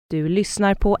Du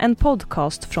lyssnar på en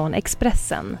podcast från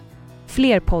Expressen.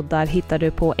 Fler poddar hittar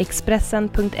du på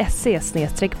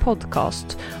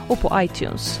expressen.se/podcast och på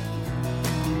iTunes.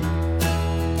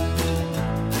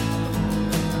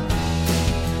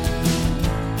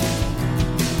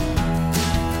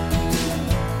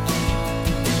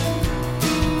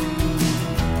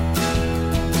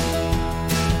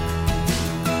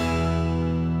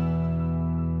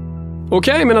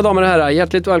 Okej, mina damer och herrar,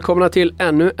 hjärtligt välkomna till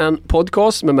ännu en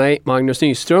podcast med mig, Magnus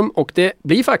Nyström. Och det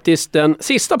blir faktiskt den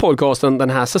sista podcasten den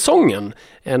här säsongen.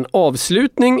 En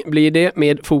avslutning blir det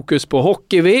med fokus på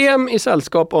hockey-VM i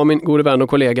sällskap av min gode vän och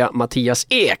kollega Mattias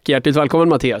Ek. Hjärtligt välkommen,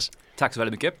 Mattias. Tack så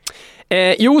väldigt mycket.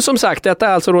 Som sagt, detta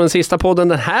är alltså då den sista podden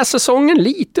den här säsongen.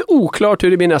 Lite oklart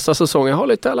hur det blir nästa säsong. Jag har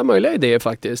lite alla möjliga idéer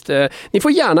faktiskt. Ni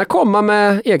får gärna komma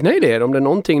med egna idéer om det är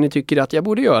någonting ni tycker att jag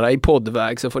borde göra i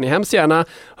poddväg, så får ni hemskt gärna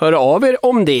höra av er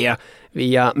om det.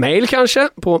 Via mail kanske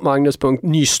på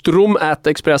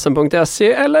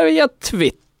magnus.nystrom@expressen.se eller via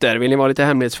Twitter. Vill ni vara lite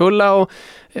hemlighetsfulla och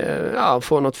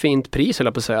få något fint pris,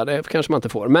 eller på att säga. Det kanske man inte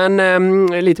får.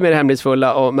 Men lite mer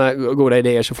hemlighetsfulla och med goda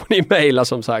idéer så får ni mejla,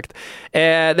 som sagt.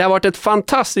 Det har varit ett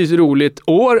fantastiskt roligt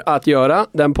år att göra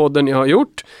den podden jag har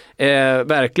gjort.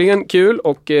 Verkligen kul,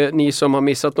 och ni som har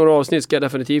missat några avsnitt ska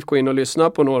definitivt gå in och lyssna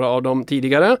på några av dem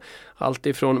tidigare. Allt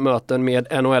ifrån möten med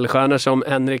NHL-stjärnor som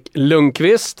Henrik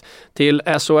Lundqvist till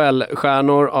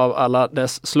SHL-stjärnor av alla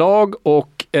dess slag,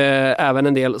 och även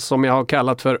en del som jag har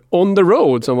kallat för on the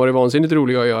road, som varit vansinnigt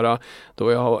roliga att göra,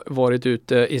 då jag har varit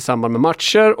ute i samband med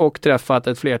matcher och träffat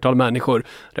ett flertal människor,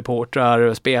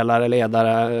 reportrar, spelare,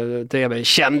 ledare,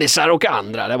 tv-kändisar och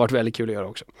andra. Det har varit väldigt kul att göra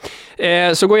också.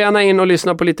 Så gå gärna in och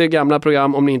lyssna på lite gamla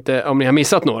program om ni har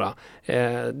missat några.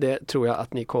 Det tror jag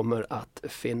att ni kommer att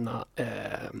finna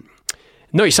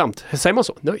nöjsamt. Säger man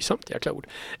så? Nöjsamt, jäkla ord.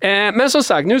 Men som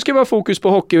sagt, nu ska vi ha fokus på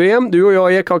hockey-VM. Du och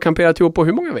jag, Ek, har kamperat ihop på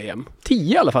hur många VM?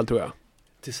 10 i alla fall, tror jag.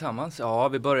 Tillsammans? Ja,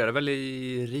 vi började väl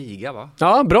i Riga, va?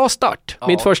 Ja, bra start. Ja.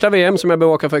 Mitt första VM som jag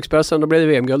bevakade för Expressen, då blev det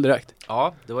VM-guld direkt.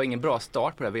 Ja, det var ingen bra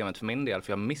start på det här VMet för min del,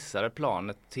 för jag missade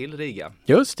planet till Riga.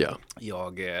 Just ja.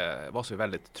 Jag var så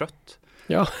väldigt trött.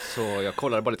 Ja. Så jag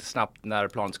kollade bara lite snabbt när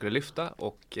planet skulle lyfta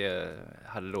och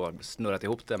hade då snurrat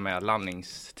ihop det med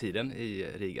landningstiden i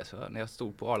Riga. Så när jag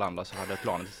stod på Arlanda så hade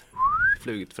planet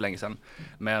flugit för länge sedan.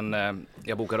 Men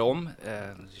jag bokade om,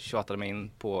 tjatade mig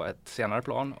in på ett senare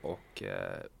plan, och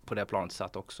på det planet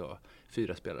satt också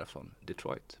 4 spelare från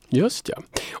Detroit. Just ja.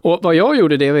 Och vad jag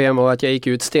gjorde det VM var att jag gick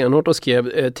ut stenhårt och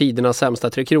skrev tidernas sämsta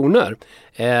 3 kronor.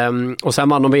 Och sen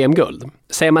vann de VM-guld.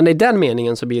 Säger man i den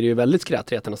meningen så blir det ju väldigt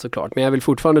skrattretande såklart. Men jag vill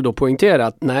fortfarande då poängtera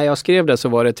att när jag skrev det så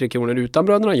var det 3 kronor utan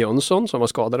bröderna Jönsson, som var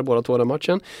skadade båda 2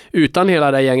 matchen. Utan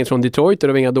hela det gänget från Detroit, och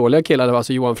det var inga dåliga killar. Det var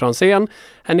alltså Johan Franzén,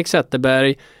 Henrik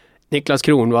Zetterberg, Niklas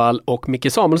Kronwall och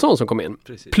Micke Samuelsson som kom in.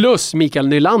 Precis. Plus Mikael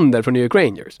Nylander från New York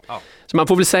Rangers. Ja. Så man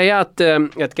får väl säga att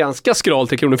ett ganska skralt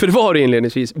 3 kronor för det var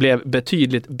inledningsvis blev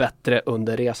betydligt bättre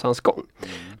under resans gång.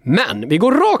 Men vi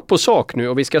går rakt på sak nu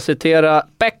och vi ska citera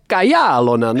Pekka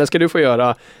Jalonen. Det ska du få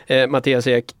göra, Mattias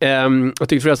Ek. Jag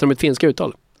tycker förresten om ett finska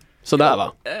uttal. Sådär,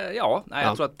 va? Jag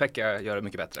tror att Pekka gör det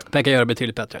mycket bättre. Pekka gör det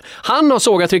betydligt bättre. Han har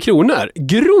sågat 3 kronor.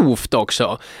 Grovt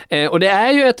också. Och det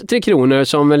är ju ett 3 kronor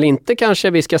som väl inte kanske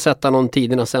vi ska sätta någon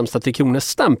tidernas sämsta 3 kronors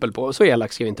stämpel på. Så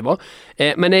elak ska vi inte vara.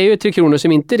 Men det är ju 3 kronor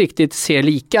som inte riktigt ser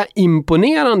lika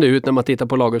imponerande ut när man tittar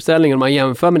på laguppställningen och man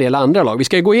jämför med det andra lag. Vi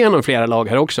ska ju gå igenom flera lag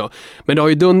här också. Men det har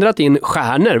ju dundrat in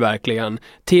stjärnor verkligen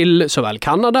till såväl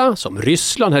Kanada som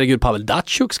Ryssland. Herregud, Pavel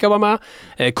Datsyuk ska vara med.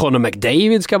 Connor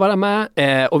McDavid ska vara med.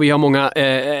 Och vi har många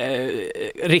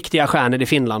riktiga stjärnor i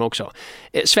Finland också.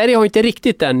 Sverige har inte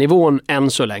riktigt den nivån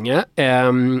än så länge.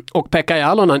 Och Pekka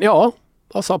Jalonen,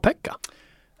 vad sa Pekka?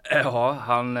 Ja,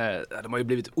 de har ju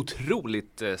blivit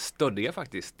otroligt stöddiga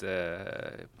faktiskt,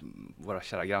 våra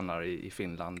kära grannar i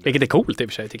Finland. Vilket är coolt i och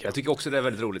för sig, tycker jag. Jag tycker också det är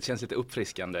väldigt roligt, känns lite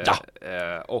uppfriskande. Ja,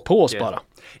 och på oss bara.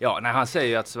 Han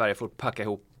säger att Sverige får packa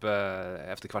ihop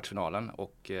efter kvartsfinalen,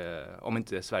 och om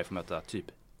inte Sverige får möta typ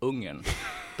Ungern,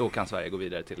 då kan Sverige gå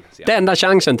vidare till sen. Det enda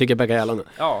chansen, tycker Pekka Jalonen.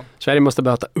 Ja. Sverige måste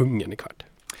möta Ungern i kvart.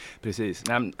 Precis.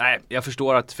 Nej, jag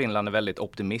förstår att Finland är väldigt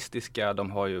optimistiska.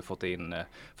 De har ju fått in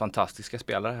fantastiska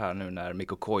spelare här nu när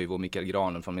Mikko Koivu och Mikael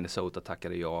Granlund från Minnesota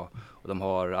tackade ja. Och de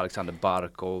har Alexander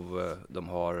Barkov, de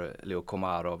har Leo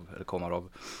Komarov,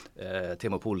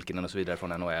 Timo Pulkkinen och så vidare från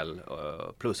NHL.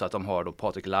 Plus att de har då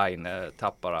Patrik Laine,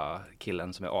 tappara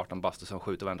killen som är 18 bast som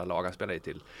skjuter varenda lag han spelar i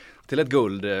till ett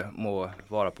guld, må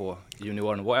vara på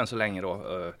juniornivå än så länge då.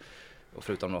 Och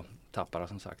förutom då tappara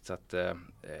som sagt, så att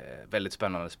väldigt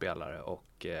spännande spelare,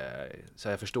 och så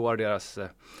jag förstår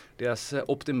deras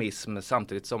optimism.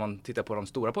 Samtidigt som man tittar på de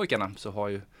stora pojkarna så har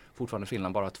ju fortfarande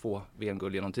Finland bara 2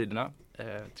 VM-guld genom tiderna.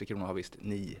 Tre Kronor har visst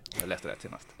 9, jag läste det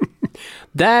senast.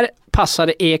 Där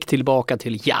passade Ek tillbaka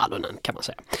till Jalonen kan man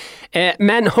säga.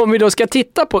 Men om vi då ska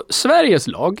titta på Sveriges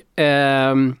lag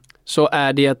så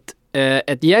är det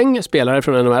ett gäng spelare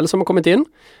från NHL som har kommit in.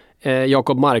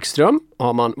 Jakob Markström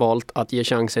har man valt att ge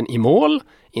chansen i mål,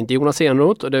 inte Jonas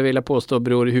Enroth, och det vill jag påstå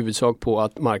beror i huvudsak på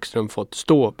att Markström fått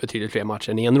stå betydligt fler matcher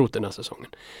än Enroth den här säsongen.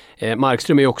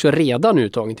 Markström är ju också redan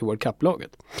uttagen till World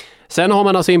Cup-laget. Sen har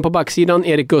man alltså in på backsidan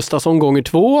Erik Gustafsson gånger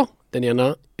 2, den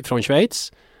ena från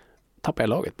Schweiz. Tappar jag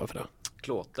laget bara för det.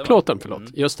 Klåten, förlåt.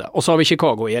 Just det. Och så har vi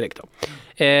Chicago och Erik då.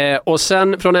 Och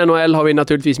sen från NHL har vi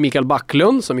naturligtvis Mikael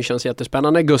Backlund som ju känns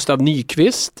jättespännande. Gustav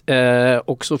Nyqvist.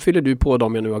 Och så fyller du på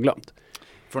dem jag nu har glömt.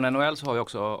 Från NHL så har vi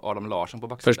också Adam Larsson på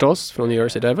backsidan. Förstås, från New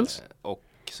Jersey Devils. Och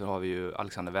så har vi ju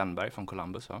Alexander Wennberg från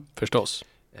Columbus. Va? Förstås.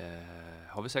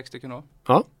 Har vi 6 stycken då?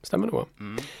 Ja, stämmer nog.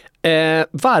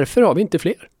 Varför har vi inte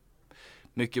fler?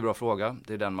 Mycket bra fråga.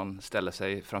 Det är den man ställer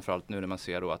sig framförallt nu när man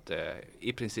ser då att det är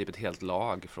i princip ett helt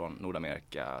lag från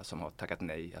Nordamerika som har tackat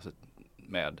nej.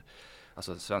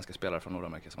 Alltså svenska spelare från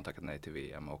Nordamerika som har tackat nej till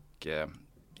VM. Och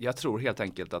jag tror helt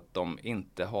enkelt att de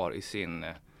inte har i sin,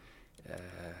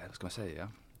 vad ska man säga,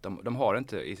 de har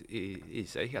inte i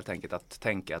sig helt enkelt att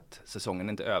tänka att säsongen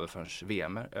inte är över förrän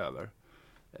VM är över.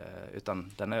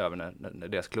 Utan den är över när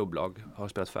deras klubblag har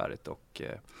spelat färdigt. Och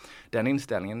den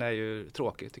inställningen är ju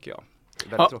tråkig tycker jag.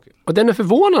 Väldigt tråkig. Och den är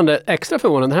förvånande, extra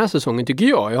förvånande den här säsongen tycker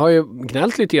jag. Jag har ju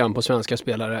gnällt lite grann på svenska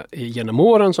spelare genom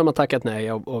åren som har tackat nej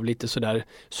av lite sådär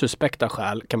suspekta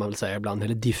skäl kan man väl säga ibland,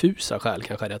 eller diffusa skäl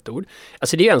kanske är rätt ord.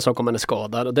 Alltså det är en sak om man är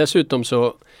skadad och dessutom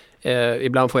så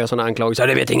ibland får jag sådana anklagelser,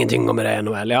 jag vet ingenting om det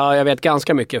NHL. Ja, jag vet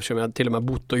ganska mycket eftersom jag till och med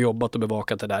bott och jobbat och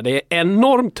bevakat det där. Det är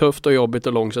enormt tufft och jobbigt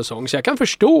och lång säsong. Så jag kan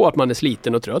förstå att man är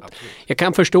sliten och trött. Absolut. Jag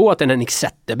kan förstå att en Henrik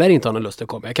Zetterberg inte har någon lust att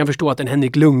komma. Jag kan förstå att en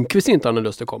Henrik Lundqvist inte har någon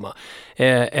lust att komma.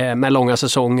 Med långa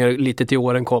säsonger, lite till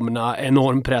åren komna,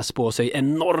 enorm press på sig,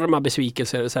 enorma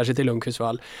besvikelser, särskilt i Lundqvists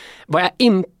fall. Vad jag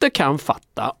inte kan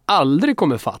fatta, aldrig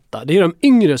kommer fatta, det är de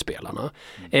yngre spelarna.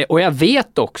 Och jag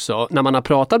vet också, när man har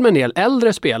pratat med en del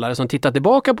äldre spelare som tittar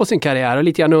tillbaka på sin karriär och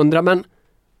lite grann undrar, men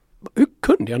hur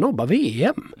kunde jag nobba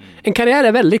VM? En karriär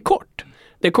är väldigt kort.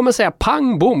 Det kommer säga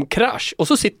pang, boom, krasch och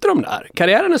så sitter de där.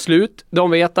 Karriären är slut,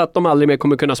 de vet att de aldrig mer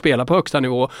kommer kunna spela på högsta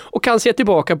nivå och kan se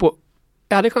tillbaka på,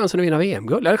 jag hade chansen att vinna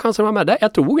VM-guld, jag hade chansen att vara med där.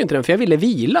 Jag tog inte den för jag ville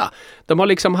vila. De har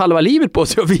liksom halva livet på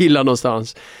sig att vila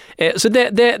någonstans. Så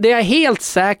det är jag helt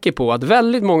säker på att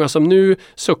väldigt många som nu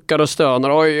suckar och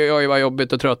stönar, oj vad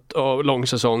jobbigt och trött och lång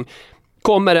säsong,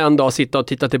 kommer en dag sitta och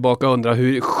titta tillbaka och undra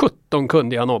hur 17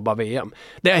 kunde jag nobba VM.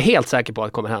 Det är jag helt säker på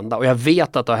att kommer hända och jag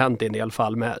vet att det har hänt i en del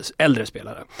fall med äldre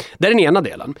spelare. Det är den ena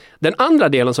delen. Den andra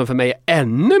delen som för mig är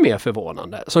ännu mer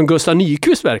förvånande, som Gustav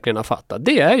Nyqvist verkligen har fattat,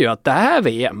 det är ju att det här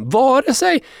VM, vare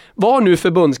sig vad nu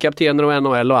förbundskaptener och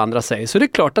NHL och andra säger, så det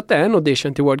är klart att det är en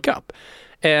audition till World Cup.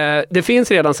 Det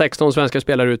finns redan 16 svenska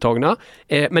spelare uttagna,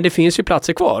 men det finns ju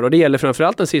platser kvar och det gäller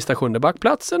framförallt den sista 7:e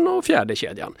backplatsen och 4:e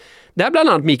kedjan. Där bland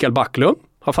annat Mikael Backlund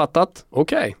har fattat,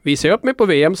 okej, visar jag upp mig på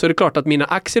VM så är det klart att mina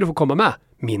aktier får komma med.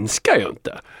 Minskar ju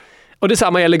inte. Och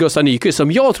detsamma gäller Gustav Nyqvist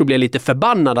som jag tror blev lite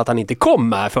förbannad att han inte kom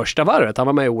med första varvet. Han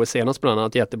var med i OS senast bland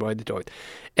annat, jättebra i Detroit.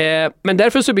 Men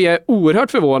därför så blir jag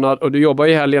oerhört förvånad, och du jobbar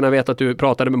i helgen, jag vet att du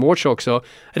pratade med Mårts också.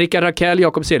 Rickard Rakell,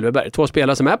 Jakob Silfverberg, 2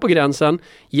 spelare som är på gränsen.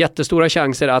 Jättestora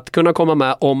chanser att kunna komma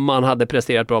med om man hade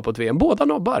presterat bra på ett VM. Båda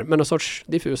nobbar med någon sorts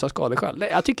diffusa skadeskäl.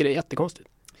 Jag tycker det är jättekonstigt.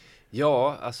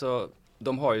 Ja, alltså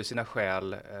de har ju sina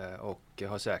skäl och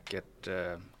har säkert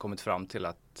kommit fram till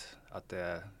att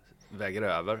det väger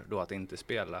över då att inte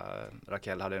spela.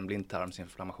 Rakell hade en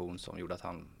blindtarmsinflammation som gjorde att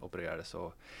han opererades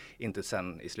och inte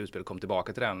sen i slutspelet kom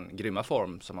tillbaka till den grymma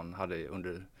form som han hade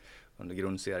under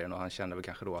grundserien, och han kände väl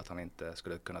kanske då att han inte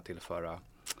skulle kunna tillföra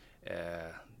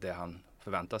det han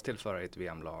förväntas tillföra i ett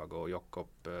VM-lag, och Jakob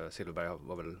Silfverberg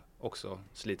var väl också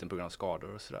sliten på grund av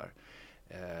skador och sådär.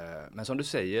 Men som du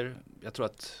säger, jag tror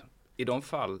att i de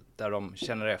fall där de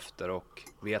känner efter och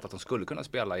vet att de skulle kunna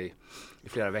spela i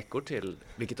flera veckor till,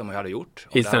 vilket de hade gjort.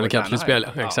 I Stanley Cup-spel,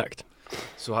 exakt.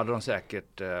 Så hade de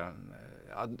säkert,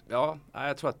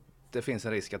 jag tror att det finns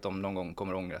en risk att de någon gång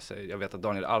kommer att ångra sig. Jag vet att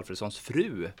Daniel Alfredssons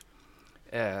fru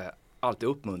alltid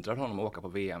uppmuntrar honom att åka på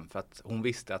VM, för att hon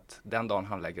visste att den dagen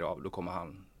han lägger av, då kommer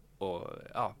han, och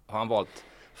har han valt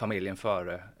familjen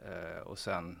före och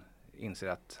sen inser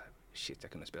att shit,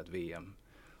 jag kunde spela ett VM.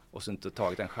 Och så inte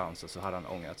tagit en chans, och så hade han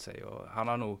ångrat sig. Och han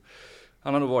har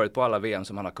nog varit på alla VM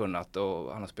som han har kunnat,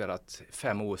 och han har spelat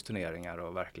 5 OS-turneringar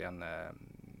och verkligen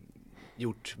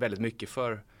gjort väldigt mycket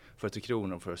för Tre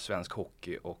Kronor och för svensk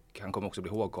hockey, och han kommer också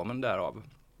bli ihågkommen därav.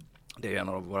 Det är en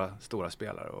av våra stora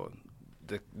spelare, och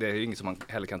det är inget som man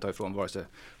heller kan ta ifrån vare sig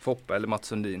Foppa eller Mats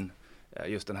Sundin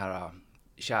just den här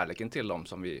kärleken till dem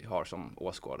som vi har som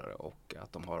åskådare och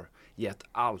att de har gett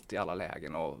allt i alla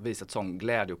lägen och visat sån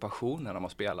glädje och passion när de har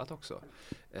spelat också.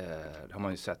 Det har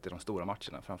man ju sett i de stora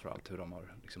matcherna framförallt hur de har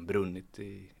liksom brunnit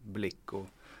i blick och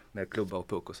med klubba och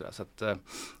puck och sådär. Så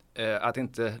att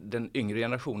inte den yngre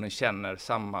generationen känner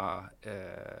samma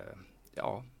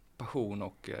passion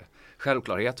och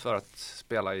självklarhet för att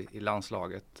spela i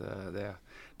landslaget.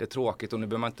 Det är tråkigt och nu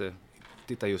behöver man inte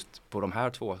titta just på de här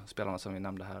 2 spelarna som vi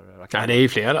nämnde här. Nej, det är ju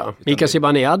flera. Mika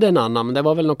Zibanejad är en annan, men det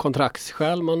var väl något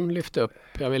kontraktsskäl man lyfte upp.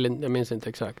 Jag minns inte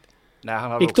exakt.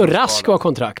 Viktor Rask var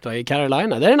kontrakt i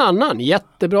Carolina. Det är en annan.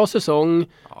 Jättebra säsong.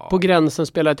 Ja. På gränsen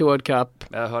spelat i World Cup.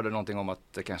 Jag hörde någonting om att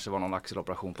det kanske var någon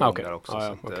axeloperation på där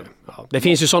också. Det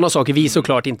finns ju sådana saker vi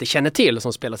såklart inte känner till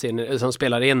som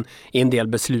spelar in i en del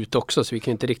beslut också. Så vi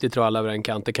kan inte riktigt dra alla över en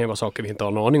kant. Det kan ju vara saker vi inte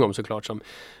har en aning om såklart som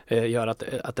gör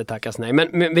att det tackas nej.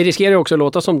 Men vi riskerar ju också att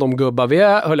låta som de gubbar vi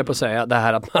höll på att säga. Det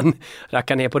här att man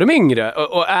rackar ner på de yngre.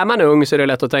 Och är man ung så är det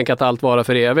lätt att tänka att allt vara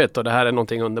för evigt. Och det här är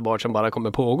någonting underbart som bara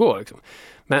kommer pågå. Liksom.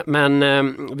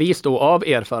 Men vis då av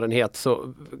erfarenhet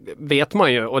så vet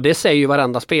man ju, och det säger ju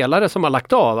varenda spelare som har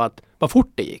lagt av, att vad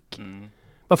fort det gick.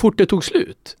 Vad fort det tog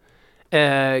slut.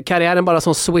 Karriären bara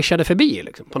som swishade förbi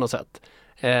liksom, på något sätt.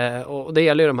 Och det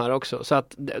gäller ju de här också. Så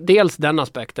att dels den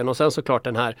aspekten och sen såklart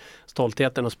den här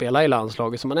stoltheten att spela i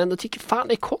landslaget som man ändå tycker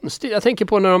fan är konstigt. Jag tänker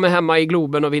på när de är hemma i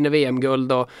Globen och vinner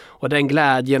VM-guld och den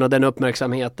glädjen och den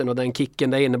uppmärksamheten och den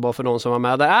kicken det innebar för någon som var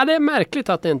med där. Det är märkligt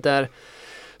att det inte är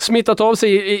smittat av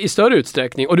sig i större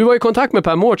utsträckning. Och du var i kontakt med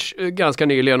Per Mårts ganska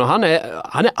nyligen och han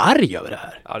är arg över det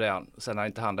här. Ja, det är han. Sen är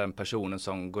inte han den personen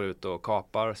som går ut och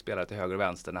kapar spelare till höger och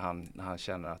vänster när han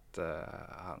känner att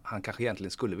han kanske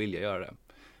egentligen skulle vilja göra det.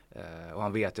 Och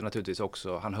han vet ju naturligtvis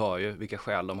också, han hör ju vilka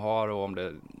skäl de har och om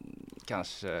det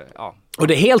kanske, ja. Och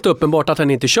det är helt uppenbart att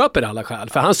han inte köper alla skäl.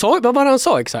 För han sa, vad var det han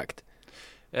sa exakt?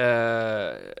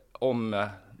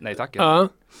 Nej tack. Ja.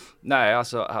 Nej,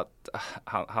 alltså att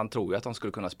han tror ju att de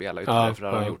skulle kunna spela ytterligare för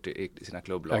det har de gjort i sina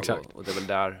klubblag. Och det är väl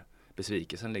där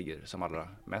besvikelsen ligger som allra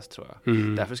mest tror jag.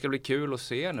 Därför ska det bli kul att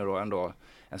se nu då ändå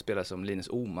en spelare som Linus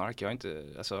Omark. Jag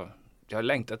har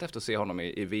längtat efter att se honom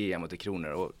i VM och till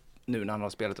Kronor och nu när han har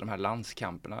spelat de här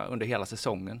landskamperna under hela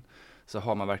säsongen så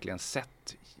har man verkligen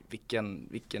sett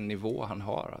vilken nivå han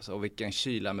har alltså, och vilken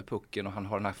kyla med pucken och han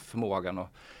har den här förmågan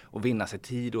att vinna sig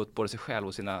tid åt både sig själv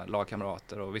och sina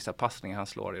lagkamrater och vissa passningar han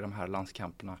slår i de här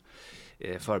landskamperna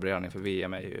förberedande för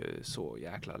VM är ju så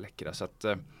jäkla läckra så att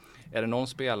är det någon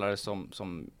spelare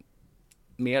som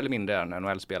mer eller mindre är en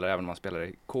NHL-spelare även om man spelar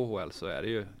i KHL så är det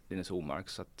ju Linus Omark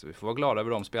så att vi får vara glada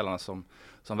över de spelarna som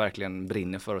verkligen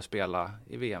brinner för att spela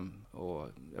i VM och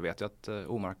jag vet ju att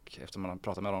Omark efter man har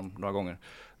pratat med honom några gånger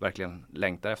verkligen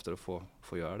längtar efter att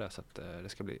få göra det så att det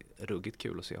ska bli ruggigt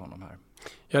kul att se honom här.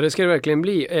 Ja, det ska det verkligen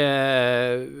bli.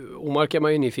 Omark är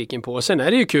man ju nyfiken på. Och sen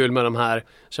är det ju kul med de här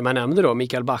som jag nämnde då,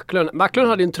 Mikael Backlund. Backlund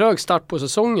hade en trög start på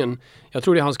säsongen. Jag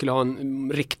trodde han skulle ha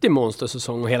en riktig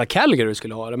monstersäsong och hela Calgary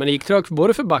skulle ha det. Men det gick trögt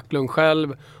både för Backlund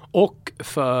själv och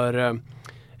för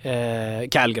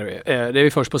Calgary. Det är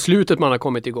ju först på slutet man har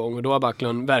kommit igång och då har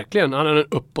Backlund verkligen, han har en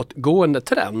uppåtgående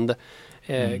trend.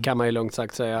 Kan man ju lugnt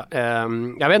sagt säga.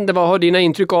 Jag vet inte, vad har dina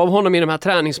intryck av honom i de här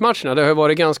träningsmatcherna? Det har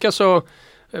varit ganska så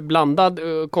blandad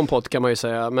kompott kan man ju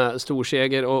säga med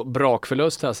storseger och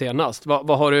brakförlust här senast.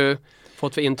 Vad har du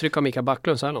fått för intryck av Mikael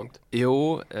Backlund så här långt?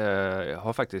 Jo, jag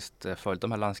har faktiskt följt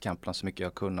de här landskamperna så mycket jag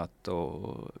har kunnat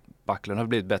och Backlund har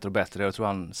blivit bättre och bättre. Jag tror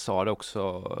han sa det också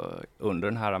under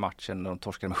den här matchen när de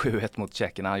torskade med 7-1 mot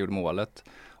Tjeckien när han gjorde målet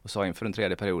och sa inför den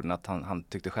tredje perioden att han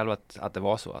tyckte själv att det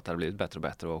var så, att det hade blivit bättre och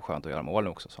bättre och skönt att göra mål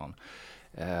också, sa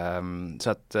han. Så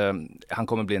att han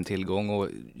kommer bli en tillgång och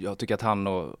jag tycker att han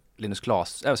och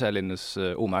Linus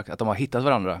Omark, att de har hittat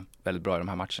varandra väldigt bra i de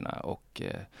här matcherna och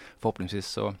förhoppningsvis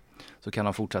så kan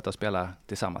de fortsätta spela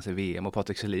tillsammans i VM och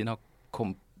Patrik Selin har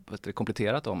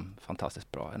kompletterat dem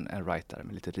fantastiskt bra, en rightare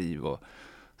med lite riv och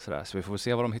sådär, så vi får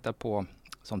se vad de hittar på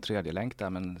som tredje länk där,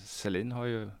 men Selin har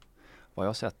ju vad jag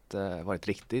har sett varit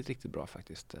riktigt, riktigt bra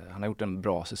faktiskt. Han har gjort en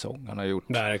bra säsong. Han har gjort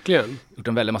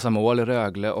en väldigt massa mål i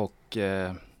Rögle och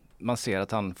man ser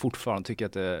att han fortfarande tycker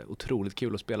att det är otroligt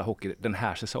kul att spela hockey den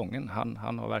här säsongen.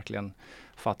 Han har verkligen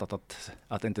fattat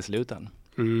att det inte är slut än.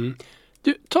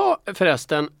 Du, ta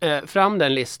förresten fram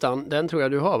den listan, den tror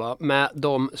jag du har va? Med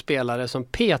de spelare som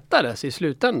petades i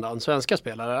slutändan, svenska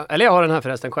spelare. Eller jag har den här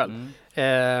förresten själv.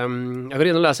 Jag går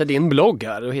in och läser din blogg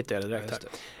här, då hittar jag det direkt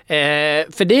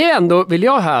här. För det är ändå, vill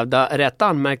jag hävda, rätt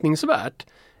anmärkningsvärt.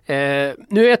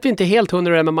 Nu vet vi inte helt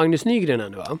 100 med Magnus Nygren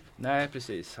ännu va? Nej,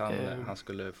 precis. Han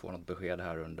skulle få något besked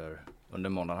här under under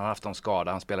måndagen. Han har haft en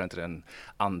skada, han spelar inte den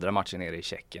andra matchen nere i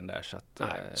Tjeckien där.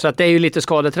 Så att det är ju lite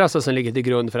skadetrassa som ligger till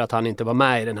grund för att han inte var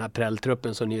med i den här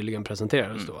prelltruppen som nyligen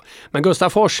presenterades då. Men Gustav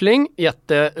Forsling,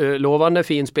 jättelovande,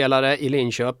 fin spelare i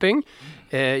Linköping.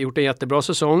 Gjort en jättebra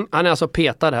säsong. Han är alltså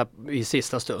petad här i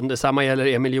sista stund. Detsamma gäller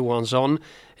Emil Johansson,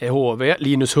 HV,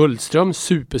 Linus Hultström,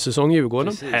 supersäsong i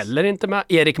Djurgården. Precis. Heller inte med.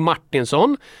 Erik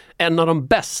Martinsson, en av de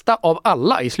bästa av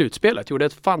alla i slutspelet. Gjorde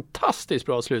ett fantastiskt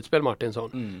bra slutspel,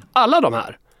 Martinsson. Alla de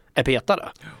här är petade.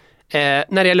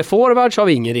 När det gäller forwards har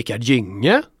vi ingen Rickard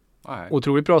Gynge.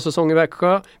 Otroligt bra säsong i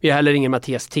Växjö. Vi har heller ingen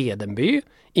Mattias Tedenby.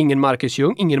 Ingen Marcus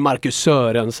Ljung, ingen Marcus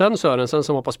Sörensen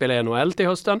som hoppas spela i NHL till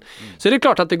hösten. Så det är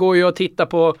klart att det går ju att titta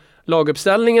på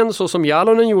laguppställningen så som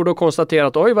Jalonen gjorde och konstatera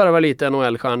att oj vad det var lite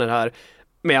NHL-stjärnor här.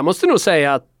 Men jag måste nog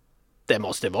säga att det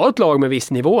måste vara ett lag med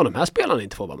viss nivå de här spelarna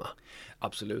inte får vara med.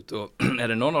 Absolut, och är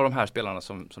det någon av de här spelarna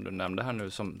som du nämnde här nu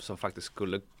som faktiskt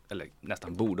skulle, eller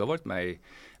nästan borde ha varit med i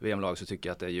VM-lag, så tycker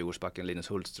jag att det är Djurgårdsbacken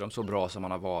Linus Hultström, så bra som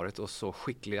han har varit och så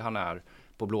skicklig han är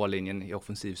på blå linjen i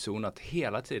offensiv zon att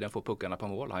hela tiden få puckarna på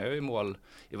mål. Han gör ju mål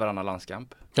i varannan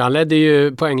landskamp. Ja, han ledde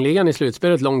ju poängligan i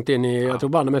slutspelet långt in i, jag tror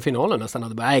bara med finalen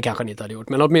nästan. Nej, kanske han inte hade gjort,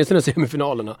 men åtminstone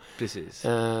semifinalerna. Precis.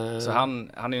 Så han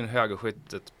är en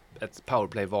högerskytt, ett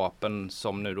powerplay-vapen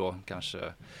som nu då kanske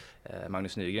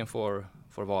Magnus Nygren får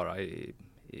vara i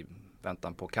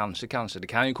väntan på kanske. Det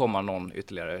kan ju komma någon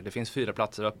ytterligare. Det finns 4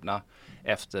 platser öppna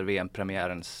efter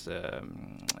VM-premiärens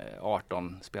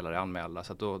 18 spelare anmälda.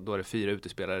 Så att då är det 4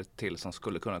 utespelare till som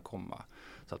skulle kunna komma.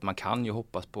 Så att man kan ju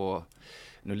hoppas på,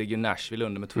 nu ligger Nashville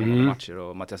under med 2 matcher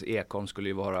och Mattias Ekholm skulle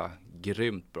ju vara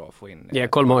grymt bra att få in.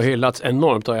 Ekholm har hyllats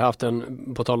enormt och har haft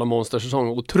en, på tal om monstersäsong,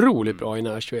 otroligt bra i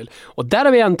Nashville. Och där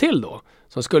har vi en till då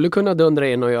som skulle kunna dundra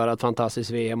in och göra ett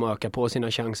fantastiskt VM och öka på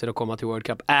sina chanser att komma till World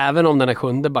Cup. Även om den här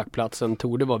 7:e backplatsen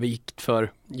tog det vara vikt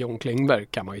för John Klingberg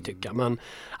kan man ju tycka. Men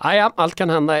ja, allt kan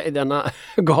hända i denna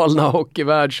galna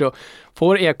hockeyvärld. Så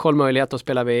får Ekholm möjlighet att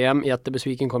spela VM,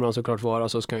 jättebesviken kommer han såklart vara,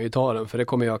 så ska han ju ta den. För det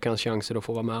kommer öka hans chanser att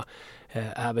få vara med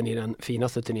även i den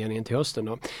finaste turneringen till hösten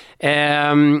då.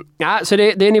 Så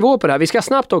det är nivå på det här. Vi ska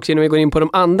snabbt också innan vi går in på de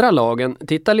andra lagen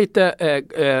titta lite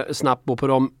snabbt på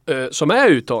de som är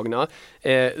uttagna.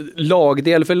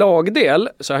 Lagdel för lagdel,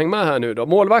 så häng med här nu då.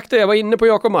 Målvakter, jag var inne på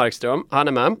Jakob Markström, han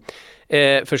är med.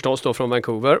 Förstås då från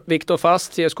Vancouver. Viktor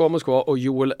Fast, CSKA Moskva och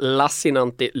Joel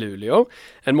Lassinantti, Luleå.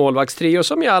 En målvaktstrio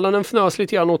som Jalonen fnös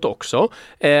lite grann åt också.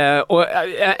 Och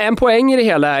en poäng i det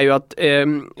hela är ju att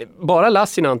bara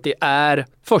Lassinantti är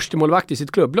första målvakt i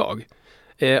sitt klubblag.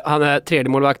 Han är 3:e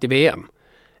målvakt i VM.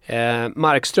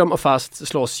 Markström och Fast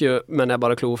slåss ju med näbbar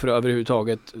och klor för att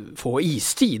överhuvudtaget få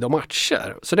istid och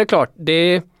matcher. Så det är klart, det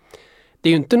är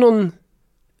ju inte någon...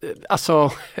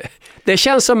 Alltså, det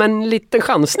känns som en liten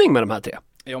chansning med de här 3.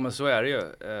 Ja, men så är det ju.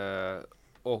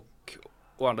 Och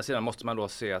å andra sidan måste man då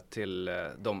se till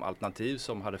de alternativ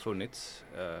som hade funnits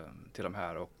till de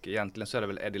här. Och egentligen så är det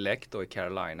väl Eddie Leck då i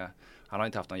Carolina. Han har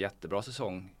inte haft någon jättebra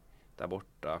säsong där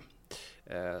borta.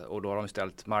 Och då har de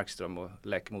ställt Markström och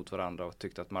Leck mot varandra och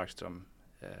tyckt att Markström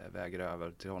väger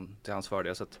över till hans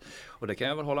fördel. Så att, och det kan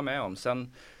jag väl hålla med om.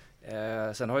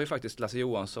 Sen har ju faktiskt Lasse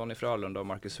Johansson i Frölunda och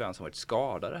Marcus Svensson varit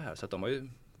skadade här. Så att de har ju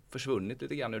försvunnit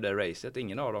lite grann ur det racet.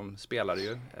 Ingen av dem spelade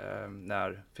ju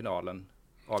när finalen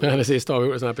avgjordes. Eller sista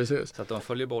avgjordes, precis. Så att de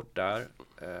följer bort där.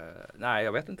 Nej,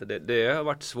 jag vet inte. Det har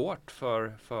varit svårt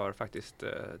för faktiskt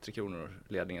Tre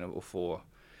Kronor-ledningen att få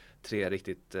 3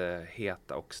 riktigt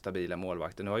heta och stabila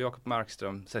målvakter. Nu har Jakob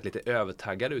Markström sett lite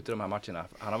övertaggad ut i de här matcherna.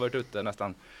 Han har varit ute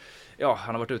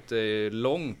han har varit ute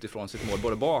långt ifrån sitt mål,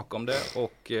 både bakom det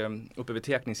och uppe vid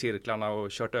tekningscirklarna och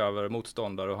kört över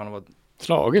motståndare. Och han har varit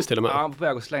slagits till och med. Ja, på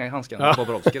väg att slänga handskarna på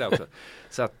Bobrovski där också.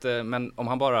 Så att, men om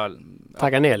han bara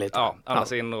taggar ner lite. Ja,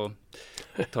 andas in och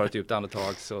tar ett djupt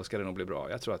andetag så ska det nog bli bra.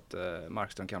 Jag tror att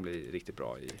Markström kan bli riktigt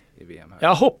bra i VM här.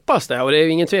 Jag hoppas det, och det är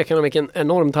ingen tvekan om vilken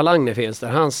enorm talang det finns där.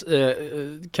 Hans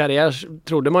karriär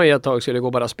trodde man ju ett tag skulle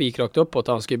gå bara spikrakt uppåt.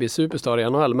 Han skulle bli superstar i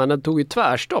NHL, men det tog ju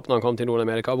tvärstopp när han kom till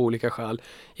Nordamerika av olika skäl.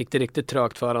 Gick det riktigt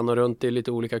trögt för han och runt i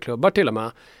lite olika klubbar till och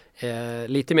med.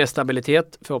 Lite mer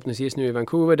stabilitet förhoppningsvis nu i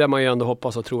Vancouver, där man ju ändå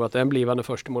hoppas och tror att det är en blivande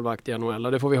första målvakt i NHL,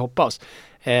 och det får vi hoppas.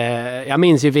 Jag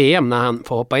minns ju VM när han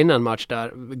får hoppa in en match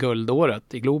där,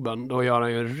 guldåret i Globen. Då gör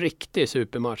han ju en riktig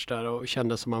supermatch där och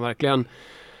kändes som han verkligen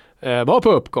var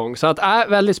på uppgång. Så att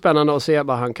väldigt spännande att se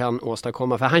vad han kan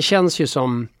åstadkomma, för han känns ju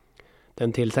som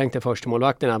den tilltänkte första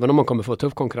målvakten, även om man kommer få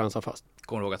tuff konkurrens av Fast.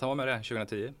 Kommer du ihåg att han var med det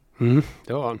 2010?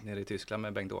 Det var han. Nere i Tyskland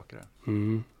med Bengt Åkare.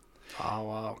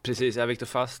 Wow. Precis, Viktor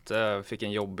Fast fick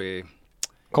en jobbig...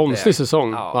 Konstig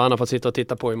säsong vad han har fått sitta och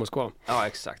titta på i Moskva. Ja,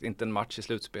 exakt. Inte en match i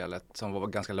slutspelet som var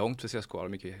ganska långt för CSKA,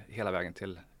 mycket hela vägen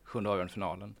till 7:e avgörande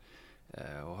finalen.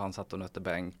 Och han satt och nötte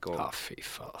bänk. Och, fy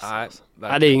fan. Nej,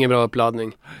 Nej, det är ingen bra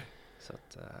uppladdning. Så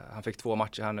att, han fick 2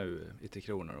 matcher här nu i 10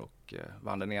 kronor och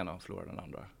vann den ena och förlorade den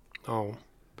andra. Ja.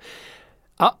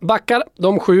 Ja, backar,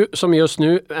 de 7 som just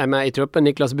nu är med i truppen: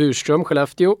 Niklas Burström,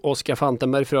 Skellefteå, Oskar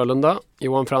Fantenberg, Frölunda,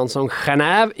 Johan Fransson,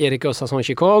 Genève, Erik Gustafsson,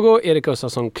 Chicago, Erik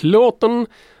Gustafsson, Klåten,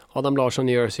 Adam Larsson,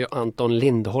 Jersey och Anton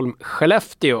Lindholm,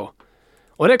 Skellefteå.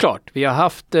 Och det är klart, vi har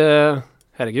haft,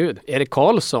 Erik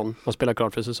Karlsson har spelat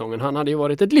klart för säsongen. Han hade ju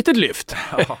varit ett litet lyft.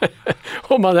 Ja.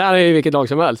 Om man är i vilket lag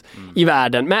som helst i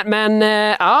världen. Men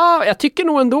jag tycker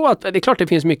nog ändå att det är klart det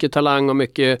finns mycket talang och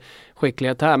mycket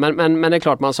skicklighet här. Men det är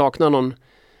klart man saknar någon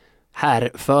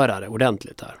härförare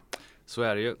ordentligt här. Så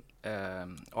är det ju.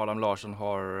 Adam Larsson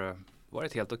har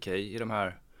varit helt okej i de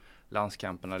här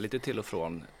landskamperna, lite till och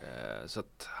från. Så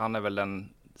att han är väl den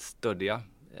stöddiga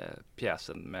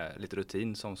pjäsen med lite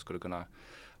rutin som skulle kunna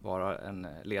vara en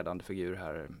ledande figur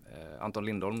här. Anton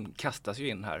Lindholm kastas ju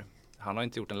in här. Han har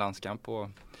inte gjort en landskamp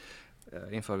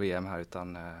inför VM här,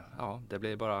 utan det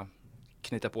blir bara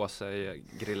knyta på sig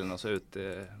grillen och så ut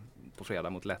på fredag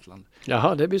mot Lettland.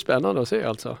 Jaha, det blir spännande att se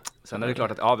alltså. Sen är det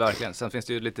klart att, verkligen. Sen finns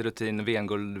det ju lite rutin,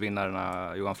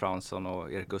 VM-guldvinnarna Johan Fransson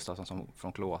och Erik Gustafsson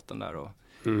från Klåten där. Och,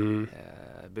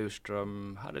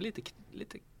 Burström hade lite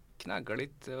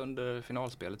knaggligt under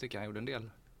finalspelet, tycker jag. Han gjorde en del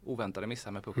oväntade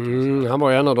missar med pucken. Han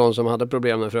var ju en av de som hade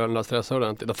problem med Frölunda stressade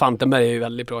ordentligt. Och Fantenberg är ju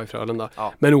väldigt bra i Frölunda.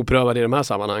 Ja. Men oprövad i de här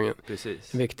sammanhangen.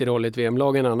 Precis. En viktig roll i ett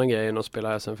VM-lag är en annan grej än att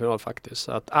spela SM-final faktiskt.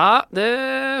 Så att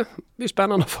det blir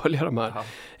spännande att följa de här.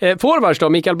 Forwards då,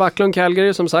 Mikael Backlund,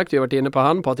 Calgary, som sagt. Vi har varit inne på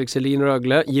han. Patrik Selin,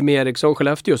 Rögle. Jimmy Eriksson,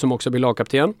 Skellefteå, som också blir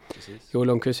lagkapten. Joel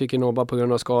Lundqvist gick i nobba på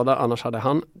grund av skada. Annars hade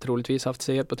han troligtvis haft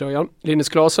C1 på tröjan. Linus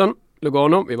Klasen,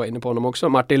 Lugano. Vi var inne på honom också.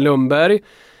 Martin Lundberg.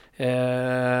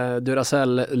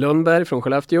 Duracell Lundberg från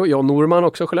Skellefteå, Jan Norman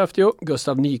också Skellefteå,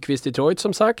 Gustav Nyqvist Detroit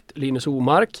som sagt, Linus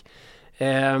Omark,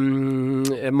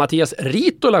 Mattias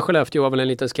Ritola Skellefteå var väl en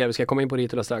liten skräv, vi ska komma in på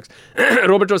Ritola strax.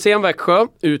 Robert Rosén Växjö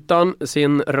utan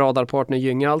sin radarpartner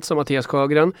Gynge, alltså Mattias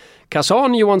Sjögren.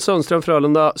 Kazan Johan Sundström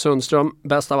Frölunda, Sundström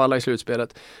bäst av alla i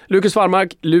slutspelet. Lukas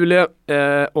Farmark Luleå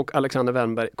och Alexander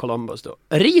Wennberg Columbus då.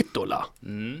 Ritola.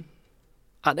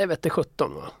 Det vet det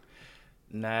 17 va?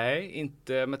 Nej,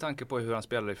 inte med tanke på hur han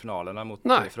spelade i finalerna mot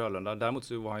Frölunda. Däremot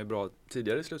så var han ju bra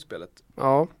tidigare i slutspelet.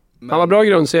 Ja, han var bra i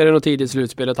grundserien och tidigt i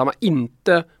slutspelet. Han var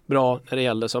inte bra när det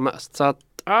gällde som mest. Så att,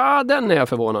 den är jag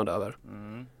förvånad över.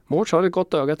 Mårts har ett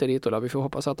gott öga till Ritola. Vi får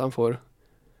hoppas att han får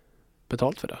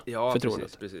betalt för det. Ja,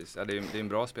 precis. Ja, det är en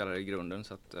bra spelare i grunden.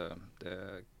 Så att,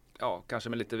 kanske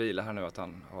med lite vila här nu att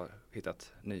han har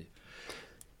hittat ny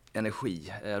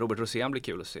energi. Robert Rosén blir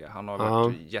kul att se. Han har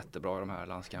varit jättebra i de här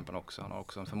landskamperna också. Han har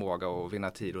också en förmåga att vinna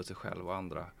tid åt sig själv och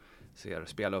andra. Ser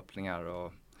spelöppningar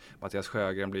och Mattias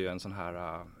Sjögren blir ju en sån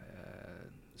här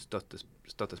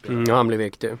stöttespelare. Han blir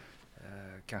viktig.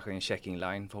 Kanske en checking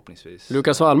line förhoppningsvis.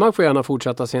 Lukas Wallmark får gärna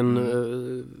fortsätta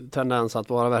sin tendens att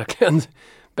vara verkligen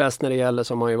bäst när det gäller,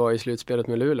 som han ju var i slutspelet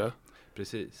med Luleå.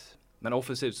 Precis. Men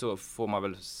offensivt så får man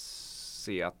väl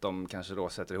se att de kanske då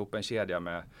sätter ihop en kedja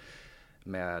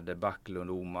med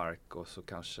Backlund, Omark och så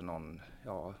kanske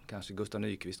kanske Gustav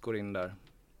Nyqvist går in där.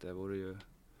 Det vore ju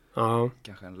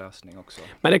kanske en lösning också.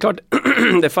 Men det är klart,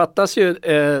 det fattas ju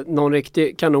någon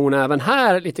riktig kanon även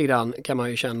här lite grann, kan man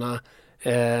ju känna,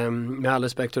 med all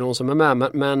respekt för de som är med.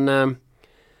 Men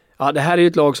det här är ju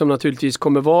ett lag som naturligtvis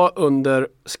kommer vara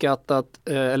underskattat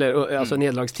alltså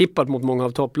nedlagstippat mot många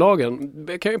av topplagen.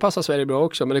 Det kan ju passa Sverige bra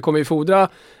också, men det kommer ju fordra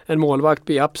en målvakt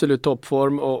i absolut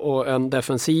toppform och en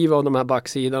defensiv av de här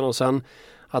backsidan, och sen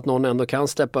att någon ändå kan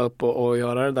steppa upp och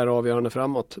göra det där avgörande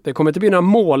framåt. Det kommer inte bli några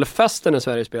målfester när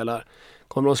Sverige spelar.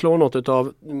 Kommer de slå något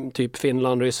av typ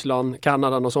Finland, Ryssland,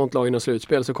 Kanada och sånt lag i något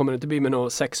slutspel, så kommer det inte bli med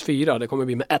något 6-4. Det kommer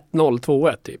bli med 1-0,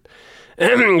 2-1 typ.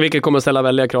 Vilket kommer ställa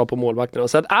väldiga krav på målvakterna.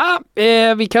 Så att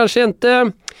vi kanske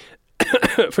inte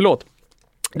förlåt.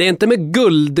 Det är inte med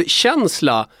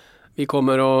guldkänsla vi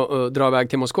kommer att dra iväg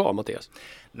till Moskva, Mattias.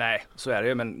 Nej, så är det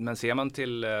ju. Men ser man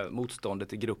till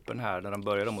motståndet i gruppen här, när de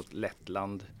börjar mot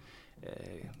Lettland,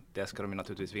 det ska de ju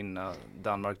naturligtvis vinna.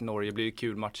 Danmark-Norge blir ju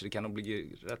kul matcher. Det kan nog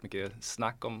bli rätt mycket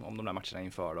snack om de där matcherna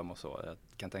inför dem och så. Jag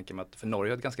kan tänka mig att för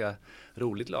Norge är ett ganska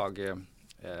roligt lag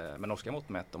med norska mått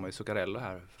mätt. De har ju Zuccarello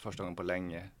här för första gången på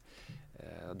länge.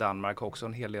 Danmark har också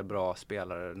en hel del bra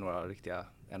spelare, några riktiga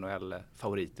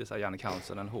NHL-favoriter. Så Jannik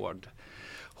Hansen, en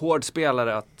hård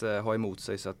spelare att ha emot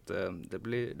sig, så att det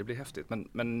blir häftigt.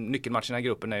 Men nyckelmatcherna i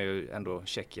gruppen är ju ändå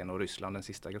Tjeckien och Ryssland, den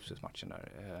sista gruppspelsmatchen där.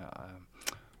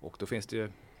 Och då finns det ju,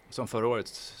 som förra året,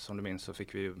 som du minns, så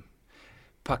fick vi ju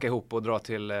packa ihop och dra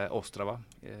till Ostrava,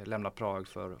 lämna Prag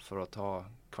för att ta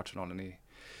kvartsfinalen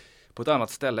på ett annat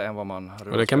ställe än vad man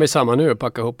hade. Och det kan bli samma nu,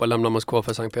 packa ihop och lämna Moskva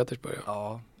för Sankt Petersburg.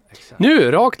 Ja, exakt.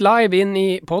 Nu, rakt live in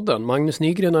i podden. Magnus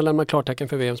Nygren har lämnat klartecken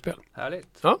för VM-spel.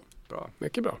 Härligt. Ja. Bra.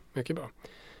 Mycket bra, mycket bra.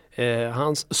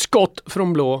 Hans skott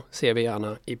från blå ser vi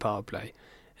gärna i powerplay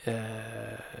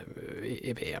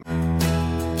i VM.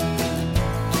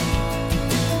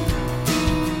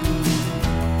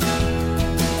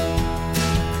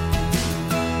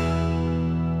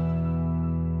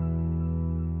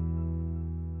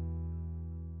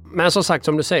 Men som sagt,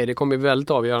 som du säger, det kommer bli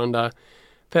väldigt avgörande.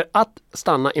 För att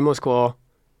stanna i Moskva,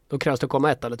 då krävs det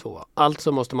komma 1 eller 2.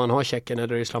 Alltså måste man ha Tjeckien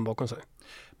eller Ryssland bakom sig.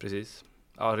 Precis.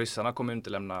 Ja, ryssarna kommer ju inte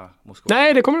lämna Moskva.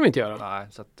 Nej, det kommer de inte göra. Nej,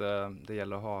 så att det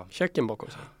gäller att ha Tjeckien bakom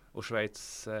sig. Och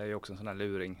Schweiz är ju också en sån här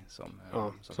luring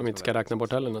som inte ska räkna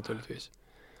bort heller naturligtvis.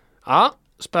 Ja,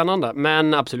 spännande,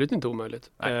 men absolut inte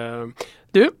omöjligt.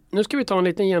 Du, nu ska vi ta en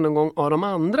liten genomgång av de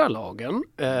andra lagen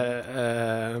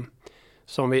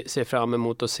som vi ser fram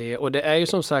emot att se. Och det är ju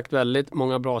som sagt väldigt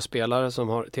många bra spelare som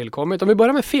har tillkommit. Om vi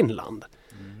börjar med Finland.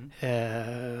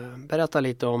 Berätta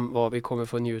lite om vad vi kommer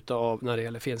få njuta av när det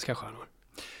gäller finska stjärnor.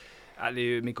 Ja, det är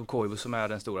ju Mikko Koivu som är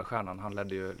den stora stjärnan. Han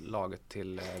ledde ju laget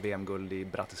till VM-guld i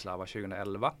Bratislava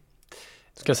 2011.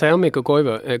 Ska jag säga om Mikko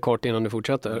Koivu kort innan du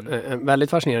fortsätter. En väldigt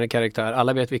fascinerande karaktär.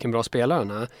 Alla vet vilken bra spelare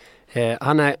han är.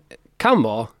 Han kan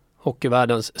vara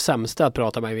hockeyvärldens sämsta att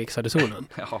prata med i mixade zonen.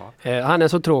 Han är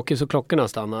så tråkig så klockorna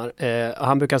stannar.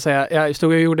 Han brukar säga, jag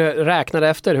stod och räknade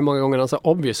efter hur många gånger han sa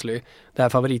obviously. Det här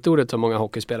favoritordet som många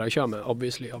hockeyspelare kör med.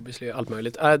 Obviously, allt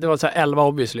möjligt. Det var så här 11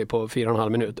 obviously på 4,5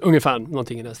 minut. Ungefär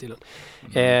någonting i den stilen.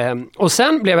 Och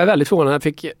sen blev jag väldigt förvånad när jag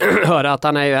fick höra att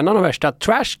han är en av de värsta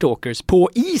trash talkers på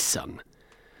isen.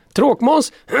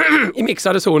 Tråkmåns i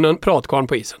mixade zonen, pratkvarn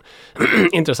på isen.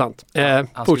 Intressant.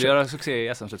 Han skulle göra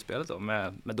succé i SM-slutspelet då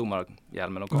med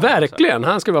domarhjälmen och verkligen,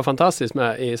 han skulle vara fantastisk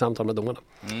med i samtal med domarna.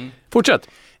 Fortsätt.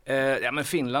 Ja, men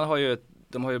Finland har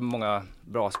ju många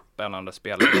bra spännande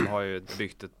spelare. De har ju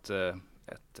byggt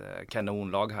ett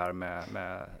kanonlag här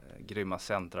med grymma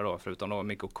centra då. Förutom då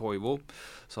Mikko Koivu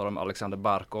så har de Alexander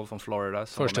Barkov från Florida.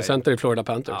 Första center i Florida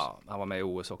Panthers. Ja, han var med i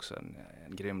OS också, en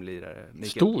grym lirare.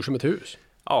 Stor som ett hus.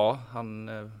 Ja, han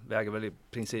väger väl i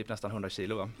princip nästan 100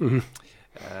 kilo va?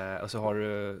 Och så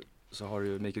har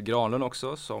du Mikael Granlund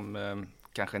också som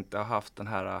kanske inte har haft den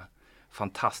här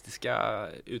fantastiska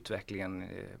utvecklingen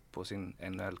på sin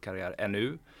NHL-karriär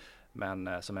ännu. Men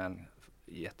som är en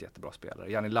jättebra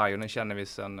spelare. Janne Lajunen känner vi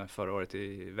sedan förra året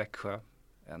i Växjö.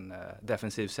 En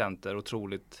defensiv center,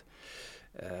 otroligt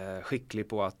skicklig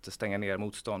på att stänga ner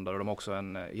motståndare. Och de har också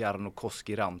en Jarno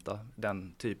Koski-Ranta,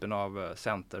 den typen av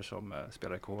center som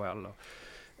spelar i KHL.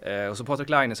 Och så Patrik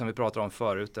Laine som vi pratade om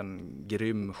förut, en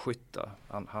grym skytta.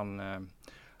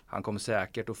 Han kommer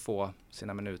säkert att få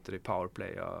sina minuter i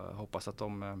powerplay. Jag hoppas att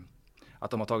de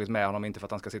har tagit med honom, inte för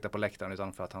att han ska sitta på läktaren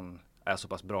utan för att han är så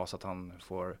pass bra så att han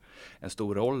får en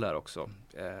stor roll där också.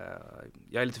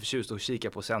 Jag är lite förtjust att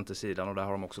kika på centersidan och där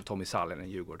har de också Tommy Sallinen,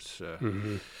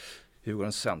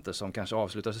 Djurgårdens center som kanske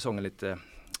avslutar säsongen lite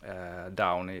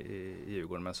down i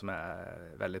Djurgården men som är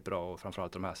väldigt bra och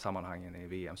framförallt i de här sammanhangen i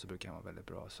VM så brukar han vara väldigt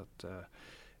bra. Så att,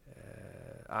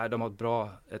 de har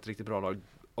ett riktigt bra lag.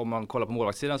 Om man kollar på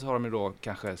målvaktssidan så har de ju då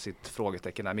kanske sitt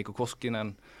frågetecken där. Mikko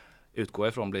Koskinen utgår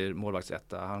ifrån blir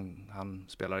målvaktsetta. Han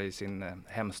spelar i sin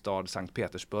hemstad Sankt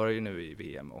Petersburg nu i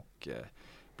VM och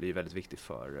blir väldigt viktig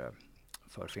för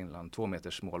Finland. 2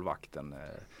 meters målvakten.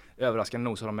 Överraskande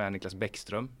nog så har de med Niklas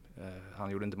Bäckström. Han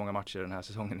gjorde inte många matcher den här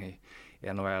säsongen i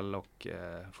NHL och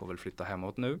får väl flytta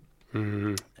hemåt nu.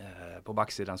 På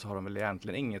backsidan så har de väl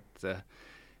egentligen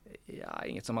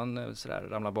inget som man sådär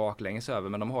ramlar baklänges över,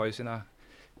 men de har ju sina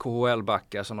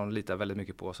KHL-backar som de litar väldigt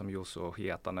mycket på som Juuso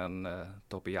Hietanen,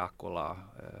 Topi Jaakkola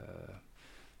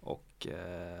och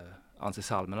Anssi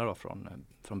Salminen då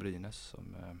från Brynäs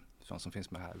som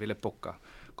finns med här. Ville Pokka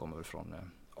kommer väl från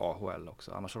AHL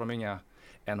också. Annars har de inga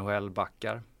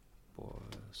NHL-backar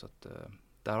så att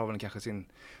där har väl kanske sin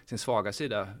svaga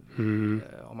sida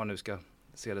om man nu ska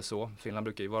se det så. Finland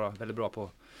brukar ju vara väldigt bra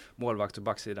på målvakt och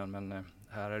backsidan men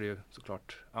här är det ju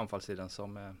såklart anfallssidan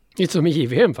som... Lite som i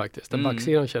JVM faktiskt, där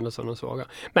backsidan kändes som de svaga.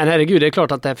 Men herregud, det är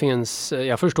klart att det finns,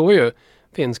 jag förstår ju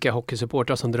finska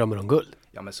hockeysupportrar som drömmer om guld.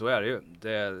 Ja men så är det ju.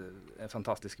 Det är en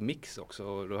fantastisk mix också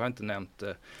och då har jag inte nämnt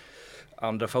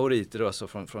andra favoriter då, så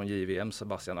från JVM.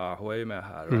 Sebastian Aho är ju med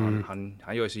här och han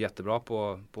gör ju så jättebra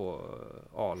på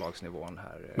A-lagsnivån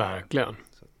här. Verkligen.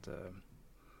 Så att,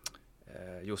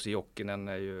 Jussi Jokinen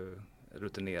är ju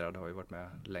rutinerad, har ju varit med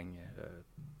länge,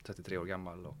 33 år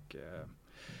gammal och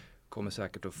kommer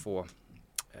säkert att få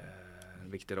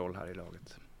en viktig roll här i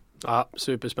laget. Ja,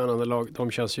 superspännande lag.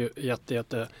 De känns ju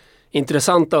jätte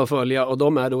intressanta att följa och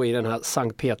de är då i den här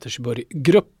Sankt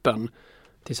Petersburg-gruppen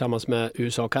tillsammans med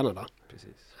USA och Kanada.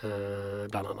 Precis.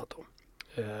 Bland annat då.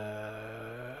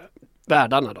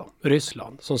 Värdarna då,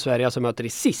 Ryssland, som Sverige alltså möter i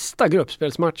sista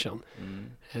gruppspelsmatchen.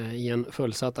 I en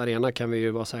fullsatt arena kan vi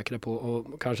ju vara säkra på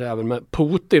och kanske även med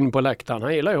Putin på läktaren.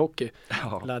 Han gillar ju hockey.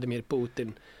 Ja. Vladimir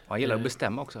Putin. Han gillar att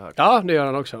bestämma också, hört. Ja, det gör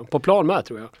han också. På plan med,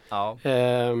 tror jag. Ja.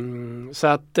 Så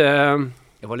att...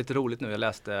 Det var lite roligt nu, jag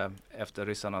läste efter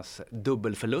ryssarnas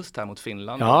dubbelförlust här mot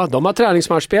Finland. Ja, de har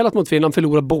träningsmatch spelat mot Finland,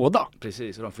 förlorat båda.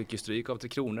 Precis, och de fick ju stryk av 3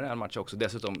 Kronor i en match också.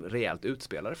 Dessutom rejält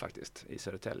utspelare faktiskt i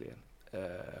Södertälje.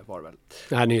 Var det väl.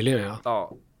 Det här nyligen, ja.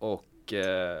 Ja, och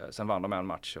sen vann de en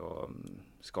match och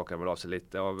skakade väl av sig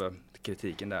lite av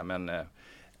kritiken där. Men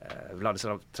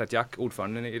Vladislav Tretjak,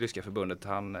 ordföranden i ryska förbundet,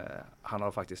 han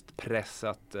har faktiskt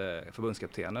pressat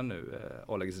förbundskaptenen nu,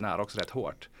 Oleg Znaroks, rätt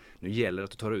hårt. Nu gäller det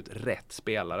att du tar ut rätt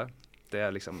spelare. Det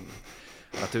är liksom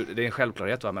det är en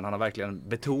självklarhet, va? Men han har verkligen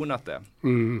betonat det.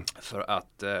 För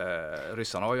att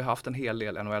ryssarna har ju haft en hel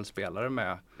del NHL-spelare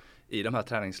med i de här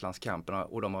träningslandskamperna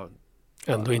och de har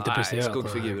ändå inte presterat.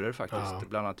 Skuggfigurer faktiskt. Ja.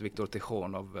 Bland annat Viktor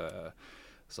Tikhonov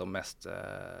som mest,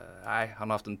 han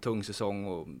har haft en tung säsong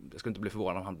och jag skulle inte bli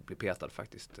förvånad om han blir petad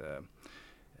faktiskt.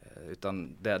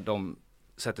 Utan det de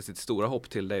sätter sitt stora hopp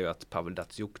till, det är ju att Pavel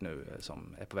Datsyuk nu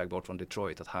som är på väg bort från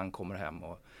Detroit, att han kommer hem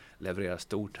och levererar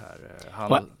stort här.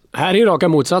 Här är ju raka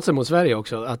motsatsen mot Sverige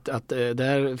också. Att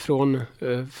där från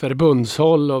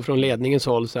förbundshåll och från ledningens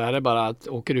håll så är det bara att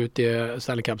åker ut i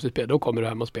Stanley Cup-spel, då kommer du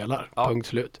hem och spelar. Ja, punkt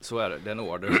slut. Så är det. Det är en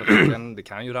order. Så det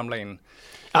kan ju ramla in.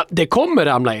 Ja, det kommer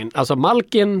ramla in. Alltså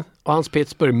Malkin och hans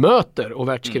Pittsburgh möter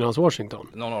Ovechkin och hans Washington.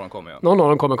 Någon av dem kommer, ja. Någon av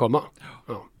dem kommer komma.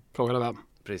 Ja, frågan är vem.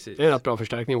 Precis. Det är en rätt bra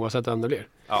förstärkning oavsett vem det blir.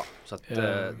 Ja, så att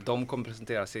de kommer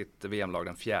presentera sitt VM-lag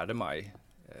den 4 maj.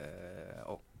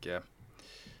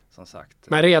 Som sagt.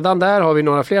 Men redan där har vi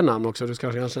några fler namn också. Du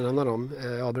ska kanske nämna dem.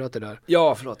 Avbröt det där.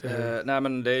 Ja, förlåt. Nej,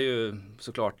 men det är ju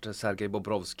såklart Sergej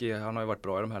Bobrovski. Han har ju varit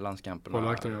bra i de här landskamperna.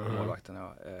 Målvakten,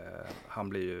 ja. Han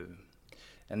blir ju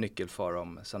en nyckel för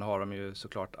dem. Sen har de ju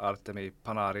såklart Artemi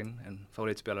Panarin, en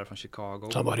favoritspelare från Chicago.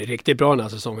 Han var riktigt bra den här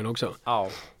säsongen också. Ja,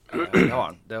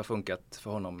 det har funkat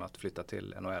för honom att flytta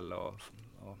till NHL och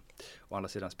å andra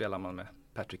sidan spelar man med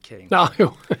Patrick Kane. Ja,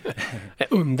 jo.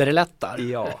 Underlättar.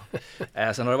 Ja.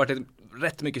 Sen har det varit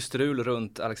rätt mycket strul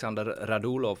runt Alexander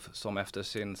Radulov som efter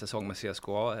sin säsong med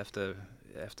CSKA efter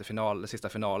sista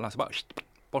finalen så bara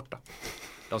borta.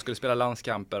 De skulle spela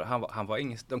landskamper. Han var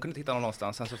de kunde inte hitta honom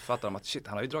någonstans. Sen så fattade de att shit,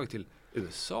 han har ju dragit till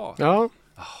USA. Ja.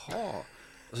 Jaha.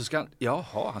 Och så ska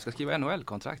han ska skriva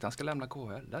NHL-kontrakt. Han ska lämna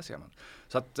KHL. Där ser man.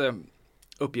 Så att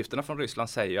uppgifterna från Ryssland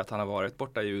säger att han har varit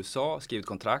borta i USA, skrivit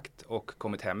kontrakt och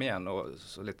kommit hem igen och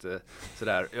så lite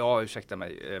sådär, ja ursäkta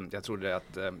mig, jag trodde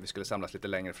att vi skulle samlas lite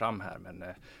längre fram här, men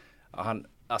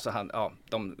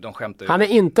de skämtar ju. Han är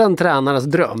inte en tränarens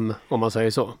dröm, om man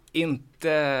säger så. Inte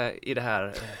i det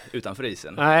här utanför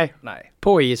isen. Nej.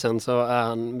 På isen så är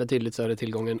han betydligt större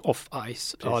tillgång än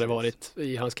off-ice. Har det varit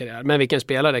i hans karriär. Men vilken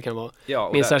spelare det kan vara. Ja,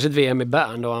 minst särskilt VM i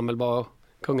Bern då han väl var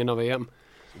kungen av VM.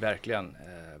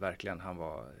 Verkligen. Han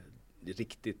var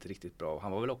riktigt, riktigt bra.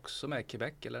 Han var väl också med i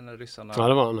Quebec eller när ryssarna... Ja,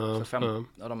 det var han. Det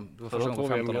var första gången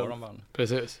 15 år de vann.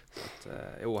 Precis.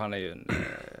 Han är ju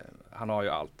han har ju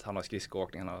allt. Han har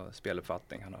skridskoåkning, han har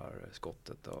speluppfattning, han har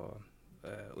skottet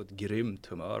och ett grymt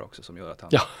humör också som gör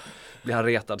att blir han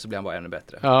retad så blir han bara ännu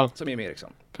bättre. Ja. Som Jimmy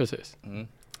Eriksson. Precis.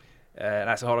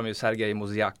 Så har de ju Sergej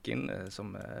Mozjakin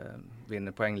som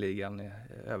vinner poängligan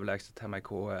överlägset hemma i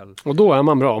KHL. Och då är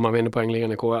man bra om man vinner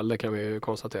poängligan i KHL, det kan vi ju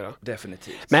konstatera.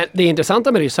 Definitivt. Men det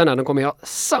intressanta med ryssarna, de kommer ju ha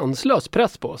sanslös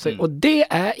press på sig. Och det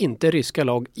är inte ryska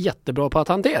lag jättebra på att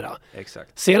hantera.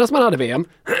 Exakt. Senast man hade VM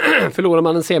förlorade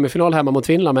man en semifinal hemma mot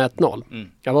Finland med 1-0.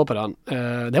 Jag var på den.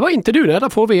 Det var inte du, det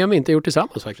får VM inte gjort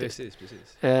tillsammans faktiskt.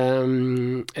 Precis.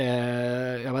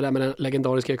 Jag var där med den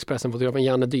legendariska Expressen-fotografen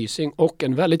Janne Dysing och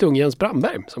en väldigt ung Jens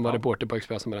Brandberg som var reporter på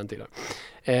Expressen på den tiden.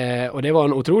 Och det var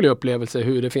en otrolig upplevelse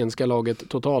hur det finska laget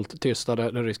totalt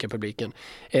tystade den ryska publiken.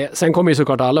 Sen kommer ju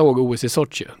såklart alla ihåg OS i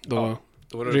Sochi. Då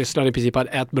Ryssland i princip hade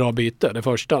ett bra byte, det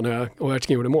första när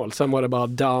Ovechkin gjorde mål. Sen var det bara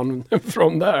down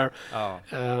from there. Ja.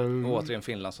 Och återigen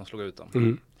Finland som slog ut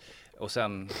dem. Och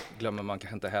sen glömmer man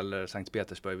kanske inte heller Sankt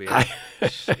Petersburg VM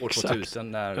år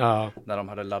 2000 när de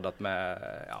hade laddat med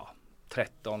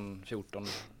 13-14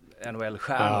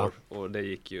 NHL-stjärnor och det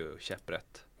gick ju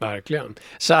käpprätt. Verkligen.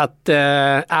 Så att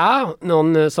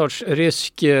någon sorts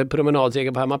rysk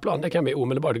promenadseger på hemmaplan, det kan vi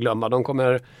omedelbart glömma. De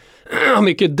kommer ha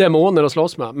mycket demoner att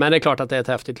slåss med. Men det är klart att det är ett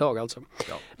häftigt lag alltså.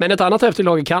 Ja. Men ett annat häftigt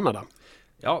lag i Kanada.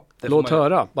 Ja, Låt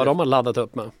höra vad de har laddat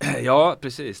upp med. Ja,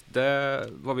 precis. Det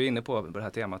var vi inne på det här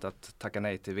temat att tacka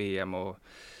nej till VM, och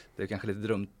det är kanske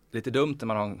lite dumt när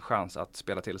man har en chans att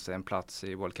spela till sig en plats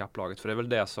i World Cup-laget. För det är väl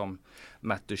det som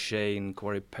Matt Duchene,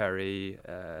 Corey Perry,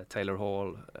 Taylor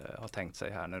Hall har tänkt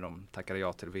sig här när de tackade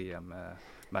ja till VM.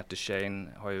 Matt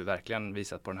Duchene har ju verkligen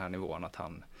visat på den här nivån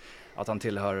att han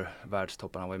tillhör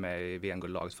världstoppen. Han var ju med i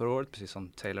VM-guldlaget förra året, precis som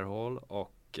Taylor Hall.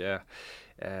 Och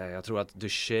jag tror att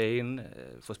Duchene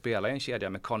får spela i en kedja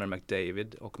med Connor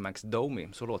McDavid och Max Domi.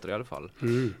 Så låter det i alla fall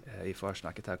i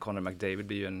försnacket här. Connor McDavid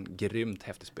blir ju en grymt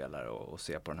häftig spelare och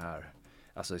se på den här,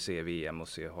 alltså se VM och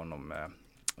se honom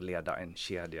leda en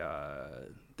kedja.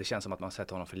 Det känns som att man sett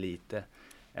honom för lite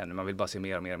ännu. Man vill bara se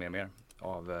mer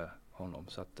av honom.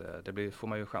 Så att det får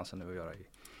man ju chansen nu att göra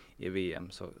i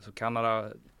VM. Så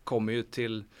Kanada kommer ju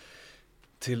till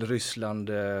Ryssland,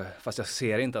 fast jag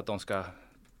ser inte att de ska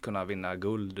kunna vinna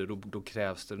guld. Då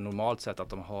krävs det normalt sett att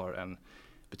de har en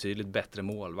betydligt bättre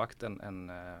målvakt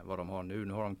än vad de har nu.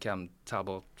 Nu har de Cam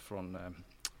Talbot från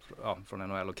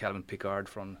NHL och Calvin Pickard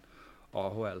från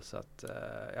AHL. Så att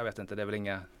jag vet inte, det är väl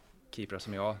inga keeprar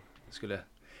som jag skulle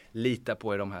lita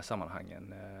på i de här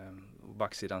sammanhangen.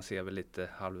 Backsidan ser väl lite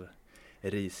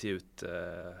halvrisig ut.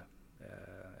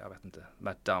 Jag vet inte.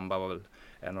 Matt Dumba var väl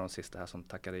en av de sista här som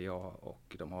tackade ja,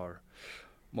 och de har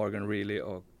Morgan Reilly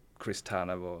och Chris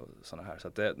Tanev och sådana här. Så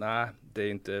att det är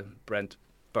inte Brent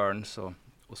Burns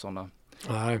och sådana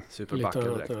superbackar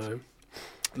direkt. Nej.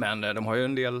 Men de har ju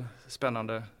en del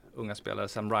spännande unga spelare.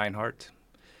 Sam Reinhart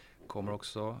kommer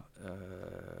också.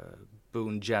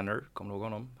 Boone Jenner, kommer du ihåg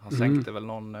honom? Han sänkte väl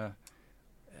någon,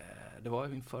 det var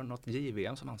inför något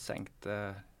JVM som han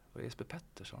sänkte. Och Jesper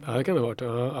Pettersson. Ja, det kan det ha varit.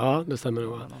 Ja, det stämmer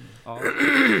nog. Ja.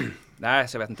 Nej,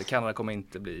 så jag vet inte. Kanada kommer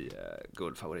inte bli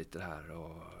guldfavoriter här.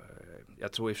 Och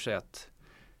jag tror i och för sig att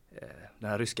den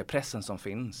här ryska pressen som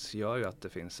finns gör ju att det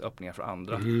finns öppningar för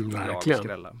andra lag att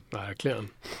skrälla. Verkligen.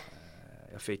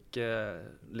 Jag fick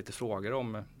lite frågor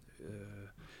om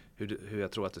hur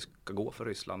jag tror att det ska gå för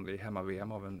Ryssland i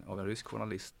hemma-VM av en rysk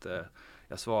journalist.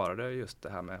 Jag svarade just det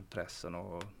här med pressen,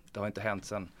 och det har inte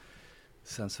hänt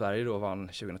sen Sverige då vann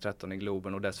 2013 i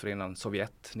Globen, och dessförinnan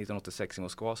Sovjet 1986 i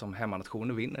Moskva som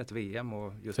hemmanationer vinner ett VM.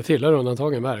 Och just det tillhör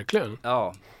undantagen, verkligen.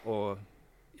 Ja, och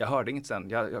jag hörde inget sen.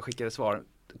 Jag skickade svar,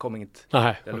 det kom inget.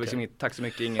 Tack så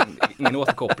mycket, ingen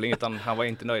återkoppling, utan han var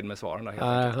inte nöjd med svaren där, helt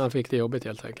enkelt. Han fick det jobbigt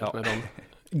helt enkelt med de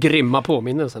grymma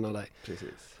påminnelserna av dig.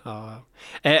 Precis. Ja.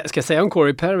 Ska jag säga om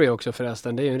Corey Perry också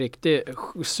förresten, det är ju en riktig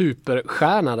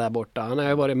superstjärna där borta. Han har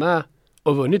ju varit med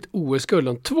och vunnit OS-guld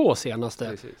de 2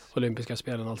 senaste olympiska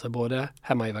spelen, alltså både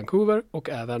hemma i Vancouver och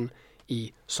även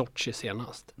i Sochi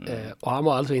senast. Och han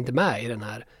var alltså inte med i den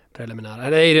här preliminära,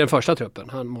 eller i den första truppen.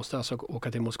 Han måste alltså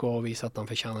åka till Moskva och visa att han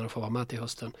förtjänar att få vara med till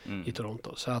hösten i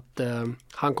Toronto. Så att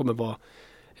han kommer vara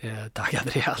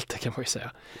taggad rejält, kan man ju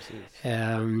säga.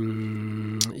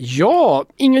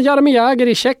 Ingen Jaromir Jagr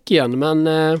i Tjeckien, men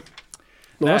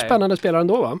några spännande spelare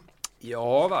ändå, va?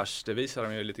 Ja, vars. Det visar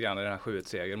de ju lite grann i den här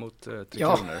 7-1-seger mot Tre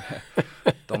Kronor.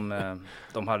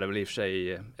 De hade väl i och för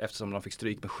sig, eftersom de fick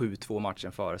stryk med 7-2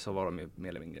 matchen före, så var de ju mer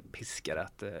eller mindre piskade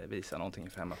att visa någonting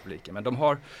för hemmapubliken. Men de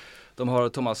har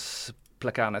Thomas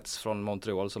Plakanets från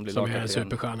Montreal som blir lagkapten. Som är en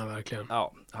superstjärna, verkligen.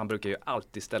 Ja, han brukar ju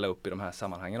alltid ställa upp i de här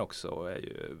sammanhangen också och är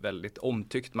ju väldigt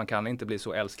omtyckt. Man kan inte bli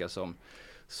så älskad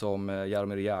som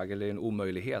Jaromir Jagr, det är en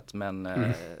omöjlighet, men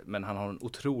han har en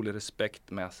otrolig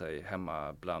respekt med sig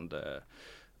hemma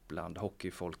bland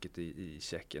hockeyfolket i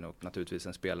Tjeckien, och naturligtvis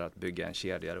en spelare att bygga en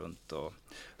kedja runt. Och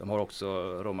de har också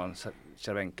Roman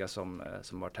Cervenka som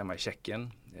varit hemma i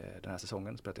Tjeckien den här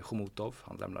säsongen, spelat i Chomutov,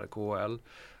 han lämnade KHL,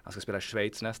 han ska spela i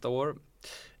Schweiz nästa år.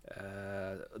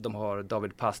 De har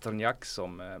David Pastrňák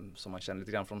som man känner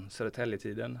lite grann från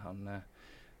Södertälje-tiden.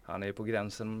 Han är på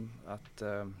gränsen att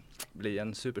bli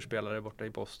en superspelare borta i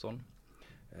Boston.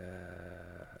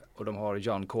 Och de har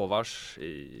Jan Kovacs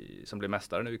som blir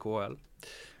mästare nu i KHL.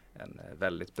 En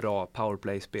väldigt bra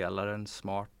powerplay-spelare, en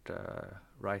smart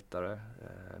rightare.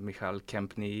 Michael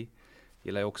Kempny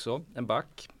gillar jag också, en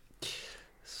back.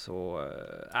 Så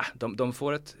de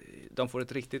får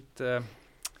ett riktigt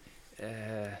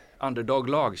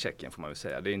underdog-lag, Tjeckien, får man väl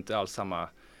säga. Det är inte alls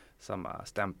samma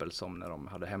stämpel som när de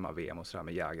hade hemma-VM och sådär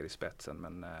med Jagr i spetsen.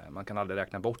 Men man kan aldrig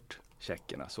räkna bort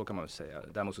tjeckerna, så kan man väl säga.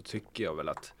 Däremot så tycker jag väl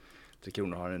att Tre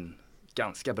Kronor har en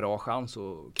ganska bra chans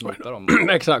att knyta dem.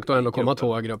 Exakt, och ändå komma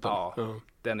 2 i gruppen. Ja,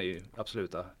 den är ju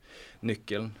absoluta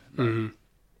nyckeln.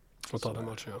 Och ta den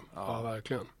matchen, ja,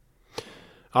 verkligen.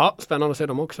 Ja, spännande att se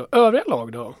dem också. Övriga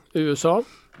lag då? USA?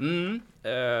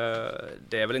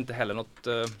 Det är väl inte heller något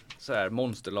sådär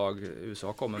monsterlag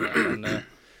USA kommer med. Men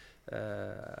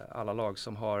Alla lag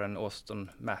som har en Auston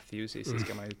Matthews i sig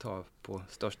ska man ju ta på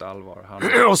största allvar.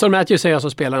 Auston Matthews är alltså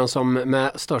spelaren som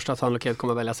med största sannolikhet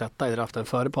kommer välja sätta i draften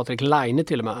före Patrik Laine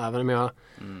till och med, även om jag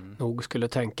nog skulle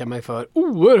tänka mig för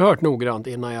oerhört noggrant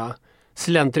innan jag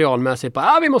slentrianmässigt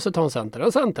på vi måste ta en center,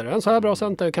 en så här bra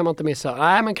center kan man inte missa.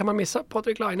 Nej, men kan man missa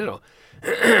Patrik Laine då?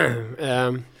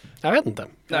 Jag vet inte.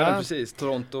 Nej, men precis.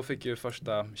 Toronto fick ju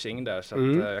första tjing där, så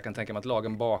att, jag kan tänka mig att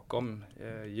lagen bakom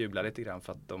jublar lite grann,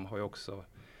 för att de har ju också,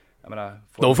 jag menar,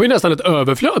 de får ju nästan ett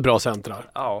överflöd bra centrar.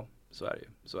 Ja, så är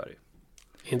det ju.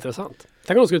 Intressant.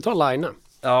 Tänk om de skulle ta Laine.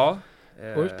 Ja.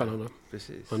 Spännande.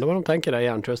 Precis. Undrar vad de tänker där i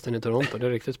hjärntrusten i Toronto. Det är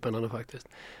riktigt spännande faktiskt.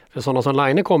 För sådana som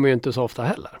Laine kommer ju inte så ofta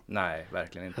heller. Nej,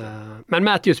 verkligen inte. Men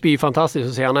Matthews blir fantastisk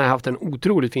att se. Han har haft en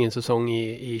otroligt fin säsong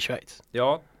i Schweiz.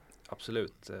 Ja,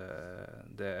 absolut.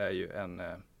 Det är ju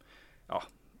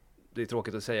det är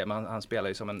tråkigt att säga, men han spelar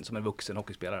ju som en vuxen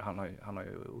hockeyspelare. Han har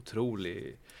ju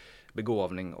otrolig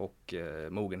begåvning och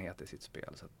mogenhet i sitt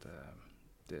spel. Så att,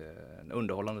 det är en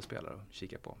underhållande spelare att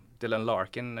kika på. Dylan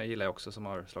Larkin gillar jag också, som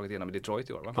har slagit igenom i Detroit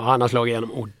i år, va? Ja, han har slagit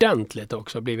igenom ordentligt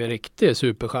också. Blivit en riktig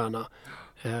superstjärna.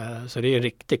 Så det är en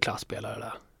riktig klassspelare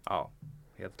där. Ja,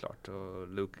 helt klart. Och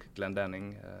Luke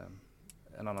Glendening,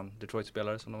 en annan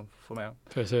Detroit-spelare som de får med.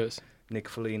 Precis. Nick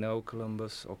Foligno,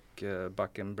 Columbus, och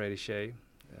Buck and Brady Shea,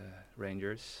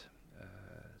 Rangers.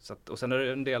 Och sen är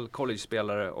det en del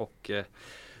college-spelare och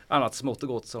annat smått och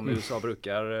gott som USA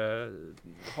brukar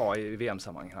ha i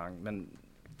VM-sammanhang. Men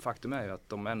faktum är ju att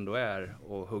de ändå är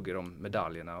och hugger om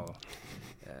medaljerna. Och,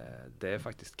 det är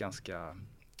faktiskt ganska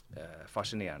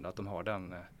fascinerande att de har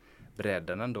den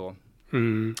bredden ändå.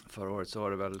 Förra året så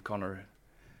var det väl Connor,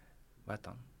 vad heter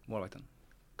han? Målvakten?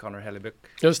 Connor Hellebuyck.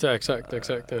 Just det,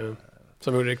 exakt.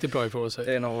 Som gjorde riktigt bra ifrån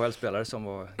sig. En NHL-spelare som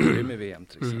var grym i VM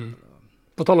till exempel.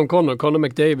 På tal om Connor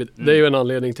McDavid, det är ju en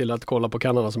anledning till att kolla på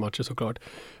Kanadas matcher såklart.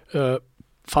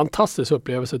 Fantastisk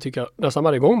upplevelse tycker jag nästan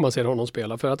varje gång man ser honom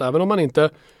spela, för att även om man inte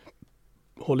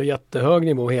håller jättehög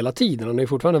nivå hela tiden, han är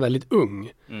fortfarande väldigt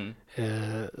ung,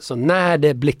 så när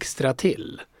det blixtrar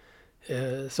till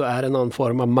så är det någon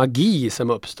form av magi som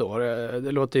uppstår.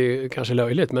 Det låter ju kanske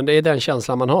löjligt, men det är den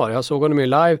känslan man har. Jag såg honom ju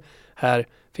live här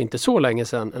för inte så länge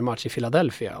sedan, en match i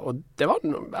Philadelphia, och det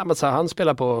var, han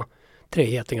spelar på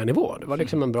tregetingar-nivå. Det var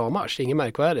liksom en bra match, inget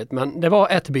märkvärdigt. Men det var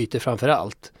ett byte framför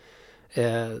allt.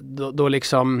 Då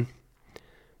liksom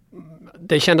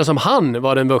det kändes som han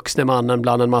var den vuxna mannen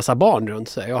bland en massa barn runt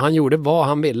sig. Och han gjorde vad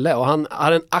han ville. Och han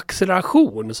har en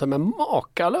acceleration som är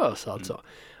makalös alltså.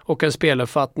 Och en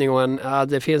speluppfattning och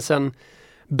det finns en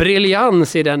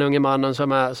briljans i den unge mannen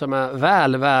som är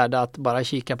väl värd att bara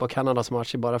kika på Kanadas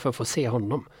matcher bara för att få se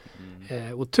honom.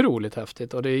 Otroligt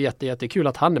häftigt, och det är jättekul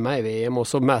att han är med i VM, och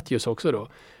så Matthews också då.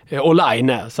 Och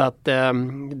Laine, så att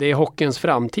det är hockeyns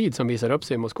framtid som visar upp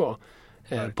sig i Moskva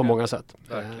på många sätt.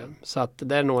 Så att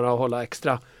det är några att hålla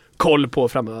extra koll på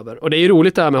framöver. Och det är ju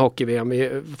roligt det här med hockey-VM.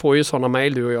 Vi får ju sådana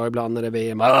mejl du och jag ibland när det är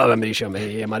VM. Vem bryr sig om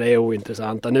VM? Det är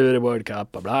ointressant. Nu är det World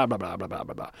Cup och bla bla bla bla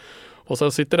bla bla. Och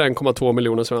så sitter det 1,2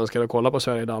 miljoner svenskar och kollar på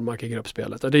Sverige och Danmark i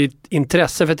gruppspelet. Och det är ett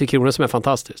intresse för Tre Kronor som är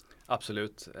fantastiskt.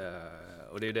 Absolut.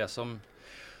 Och det är det som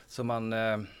man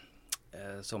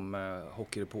som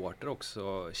hockeyreporter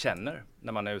också känner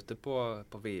när man är ute på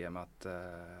VM, att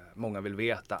många vill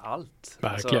veta allt.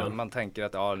 Verkligen. Alltså, man tänker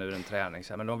att nu är det en träning,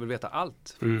 men de vill veta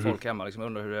allt. Folk hemma liksom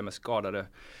undrar hur det är med skadade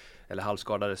eller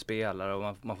halvskadade spelare,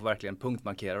 och man får verkligen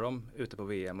punktmarkera dem ute på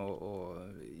VM och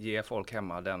ge folk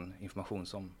hemma den information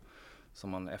som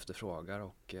man efterfrågar.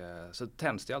 Och så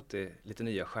tänds det alltid lite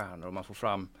nya stjärnor, och man får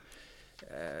fram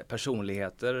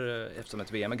personligheter, eftersom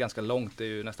ett VM är ganska långt, det är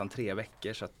ju nästan 3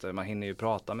 veckor, så att man hinner ju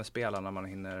prata med spelarna, man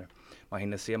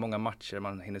hinner se många matcher,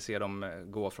 man hinner se dem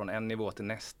gå från en nivå till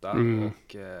nästa,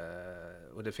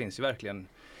 och det finns ju verkligen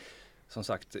som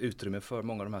sagt utrymme för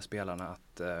många av de här spelarna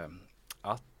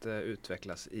att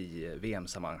utvecklas i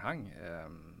VM-sammanhang,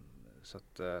 så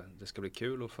att det ska bli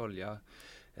kul att följa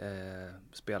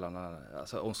spelarna,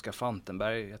 alltså Oskar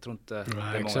Fantenberg, jag tror inte det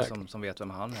är många som vet vem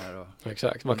han är.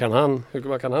 Exakt, vad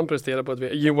kan han prestera på ett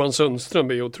VM? Johan Sundström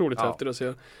är ju otroligt häftigt att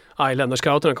se.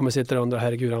 Islanders-scouterna kommer sitta och undra,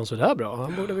 herregud, han så där bra,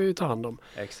 han borde vi ju ta hand om.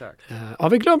 Exakt. Har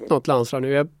vi glömt något landslag nu?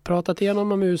 Vi har pratat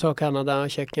igenom om USA, Kanada,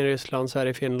 Tjeckien, Ryssland,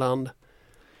 Sverige, Finland.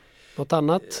 Något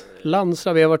annat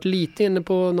landslag? Vi har varit lite inne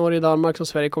på Norge, Danmark som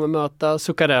Sverige kommer möta.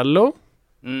 Zuccarello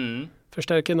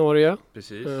förstärker Norge.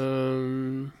 Precis.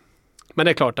 Men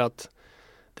det är klart att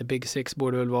The Big Six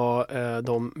borde väl vara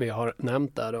de vi har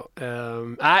nämnt där då.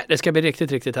 Det ska bli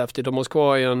riktigt, riktigt häftigt. Och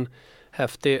Moskva är en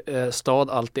häftig stad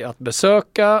alltid att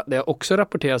besöka. Det har också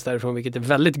rapporterats därifrån, vilket är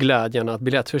väldigt glädjande, att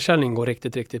biljettförsäljning går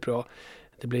riktigt, riktigt bra.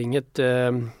 Det blir inget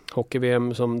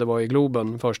hockey-VM som det var i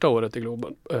Globen första året i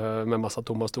Globen med massa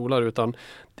tomma stolar, utan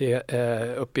det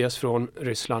uppges från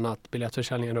Ryssland att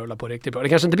biljettförsäljningen rullar på riktigt bra. Det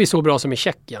kanske inte blir så bra som i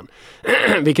Tjeckien,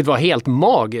 vilket var helt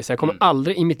magiskt. Jag kommer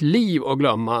aldrig i mitt liv att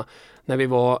glömma när vi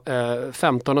var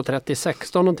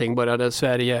 15:36 någonting började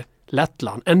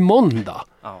Sverige-Lettland. En måndag.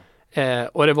 Ja.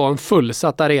 Och det var en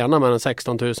fullsatt arena med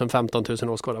 16 000-15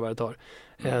 000 åskådare vad det tar.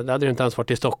 Det hade det inte ens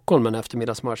varit i Stockholm en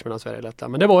eftermiddagsmatch mellan Sverige och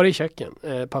Lettland. Men det var det i Tjeckien.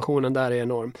 Passionen där är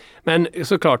enorm. Men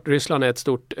såklart, Ryssland är ett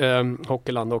stort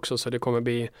hockeyland också, så det kommer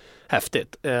bli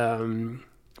häftigt.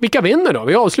 Vilka vinner då?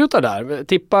 Vi avslutar där.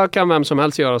 Tippa kan vem som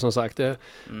helst göra, som sagt. Det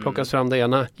plockas fram det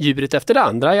ena djuret efter det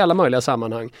andra i alla möjliga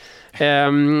sammanhang.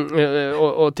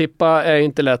 Och tippa är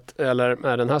inte lätt eller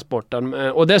med den här sporten.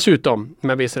 Och dessutom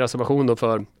med viss reservation då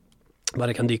för vad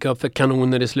det kan dyka upp för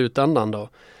kanoner i slutändan då.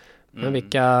 Men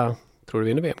vilka tror du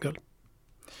vinner VM-guld?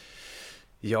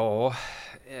 Ja,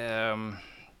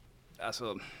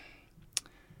 alltså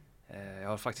jag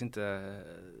har faktiskt inte...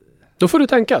 Då får du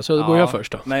tänka, så går jag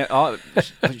först då. Men,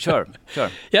 kör.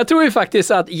 Jag tror ju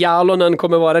faktiskt att Jalonen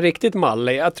kommer vara riktigt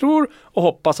mallig. Jag tror och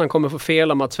hoppas han kommer få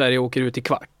fel om att Sverige åker ut i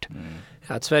kvart.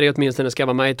 Att Sverige åtminstone ska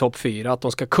vara med i topp 4. Att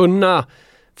de ska kunna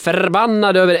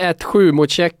förbannade över 1-7 mot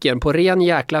Tjeckien på ren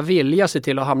jäkla vilja se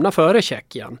till att hamna före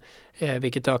Tjeckien.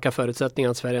 Vilket ökar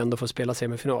förutsättningen att Sverige ändå får spela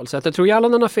semifinal. Så att jag tror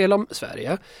Jalonen har fel om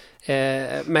Sverige.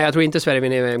 Men jag tror inte Sverige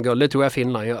vinner VM-guld. Det tror jag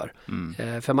Finland gör.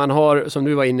 För man har, som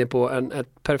du var inne på,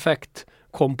 ett perfekt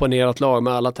komponerat lag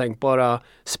med alla tänkbara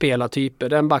spelartyper.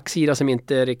 Det är en backsida som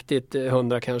inte är riktigt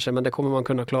 100 kanske, men det kommer man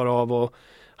kunna klara av att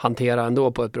hantera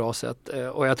ändå på ett bra sätt.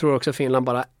 Och jag tror också Finland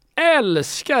bara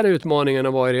älskar utmaningen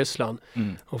att vara i Ryssland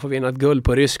och få vinna ett guld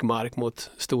på rysk mark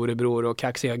mot storebror och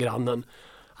kaxiga grannen.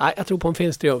 Nej, jag tror på en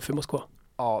finsk triumf i Moskva.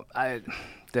 Ja,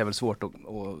 det är väl svårt att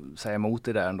säga emot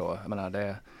det där ändå. Jag menar,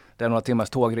 det är några timmars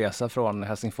tågresa från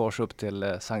Helsingfors upp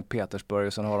till Sankt Petersburg,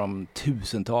 och sen har de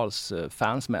tusentals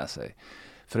fans med sig.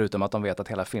 Förutom att de vet att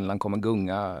hela Finland kommer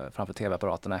gunga framför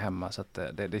tv-apparaterna hemma. Så att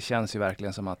det känns ju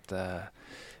verkligen som att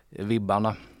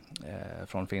vibbarna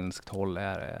från finskt håll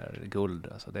är guld.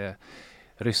 Alltså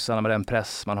ryssarna med den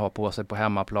press man har på sig på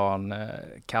hemmaplan,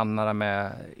 Kanada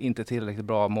med inte tillräckligt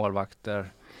bra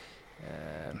målvakter.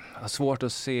 Har svårt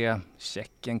att se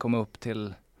Tjeckien komma upp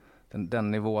till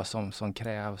den nivå som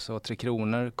krävs, och Tre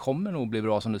Kronor kommer nog bli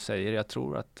bra som du säger. Jag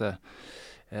tror att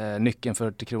nyckeln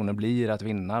för Tre Kronor blir att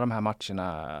vinna de här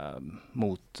matcherna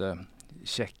mot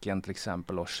Tjeckien till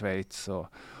exempel och Schweiz,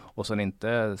 och sen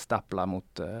inte stappla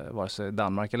mot vare sig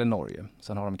Danmark eller Norge.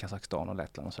 Sen har de Kazakstan och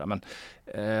Lettland och sådär. Men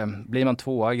blir man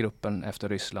tvåa i gruppen efter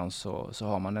Ryssland så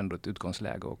har man ändå ett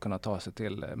utgångsläge och kunna ta sig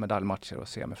till medaljmatcher och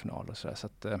semifinal och sådär. Så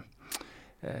att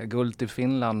guld till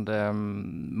Finland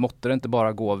måtte det inte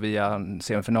bara gå via en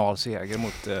semifinalseger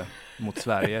mot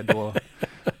Sverige.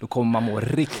 Då kommer man må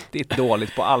riktigt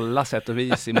dåligt på alla sätt och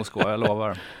vis i Moskva, jag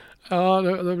lovar. Ja,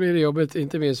 då blir det jobbigt,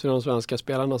 inte minst för de svenska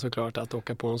spelarna såklart, att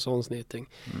åka på en sån snittning.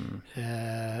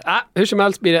 Hur som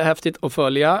helst blir det häftigt att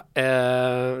följa.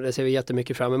 Det ser vi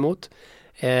jättemycket fram emot.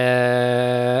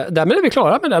 Därmed är vi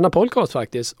klara med denna podcast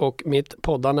faktiskt, och mitt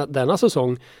poddande denna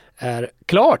säsong är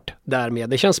klart därmed.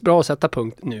 Det känns bra att sätta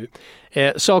punkt nu.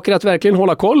 Saker att verkligen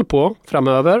hålla koll på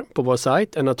framöver på vår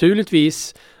sajt är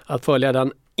naturligtvis att följa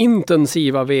den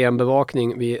intensiva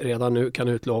VM-bevakning vi redan nu kan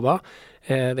utlova.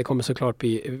 Det kommer såklart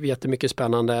bli jättemycket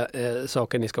spännande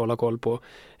saker ni ska hålla koll på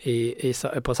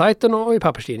på sajten och i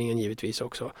papperstidningen givetvis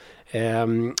också.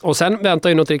 Och sen väntar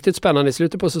ju något riktigt spännande i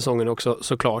slutet på säsongen också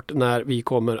såklart, när vi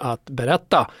kommer att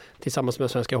berätta tillsammans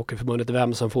med Svenska Hockeyförbundet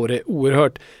vem som får det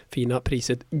oerhört fina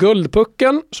priset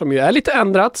Guldpucken, som ju är lite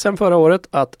ändrat sedan förra året,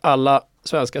 att alla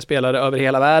svenska spelare över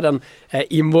hela världen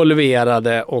är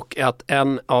involverade, och att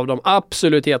en av de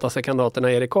absolut hetaste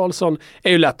kandidaterna, Erik Karlsson,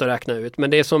 är ju lätt att räkna ut. Men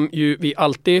det som ju vi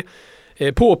alltid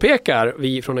påpekar,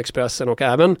 vi från Expressen och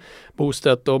även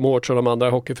Bostedt och Mårts och de andra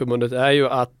Hockeyförbundet, är ju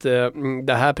att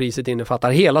det här priset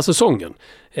innefattar hela säsongen.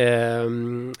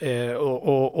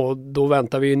 Och då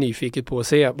väntar vi ju nyfiket på att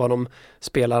se vad de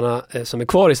spelarna som är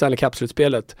kvar i Stanley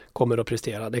Cup-slutspelet kommer att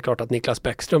prestera. Det är klart att Niklas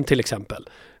Bäckström till exempel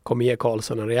kommer ge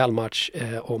Karlsson en rejäl match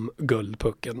om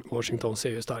guldpucken. Washington ser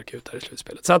ju stark ut här i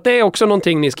slutspelet. Så att det är också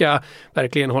någonting ni ska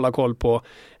verkligen hålla koll på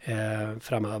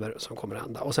framöver som kommer att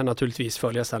hända. Och sen naturligtvis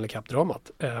följa Stanley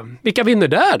Cup-dramat. Vilka vinner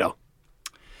där då?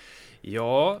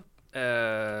 Ja,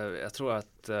 jag tror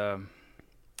att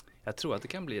det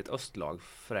kan bli ett östlag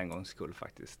för en gångs skull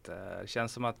faktiskt. Det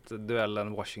känns som att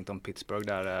duellen Washington-Pittsburgh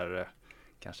där är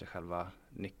kanske själva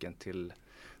nyckeln till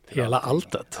hela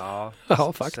alltet. Ja,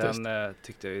 ja faktiskt. Sen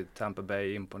tyckte jag ju Tampa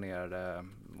Bay imponerade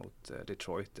mot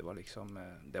Detroit. Det var liksom,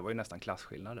 det var ju nästan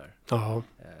klasskillnad där. Ja.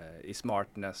 I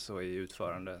smartness och i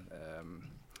utförande.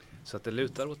 Så att det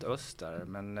lutar åt öst där.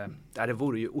 Men det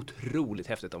vore ju otroligt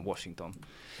häftigt om Washington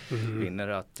vinner.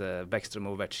 Att Bäckström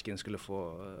och Ovechkin skulle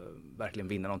få verkligen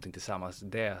vinna någonting tillsammans.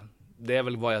 Det är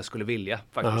väl vad jag skulle vilja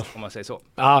faktiskt, om man säger så.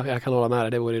 Ja, jag kan hålla med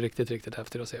dig. Det vore riktigt, riktigt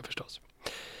häftigt att se förstås.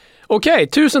 Okej,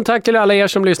 tusen tack till alla er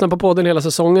som lyssnar på podden hela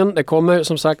säsongen. Det kommer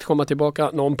som sagt komma tillbaka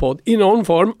någon podd i någon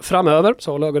form framöver.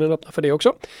 Så håll ögonen öppna för det också.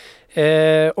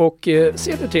 Och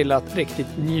se nu till att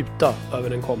riktigt njuta över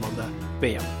den kommande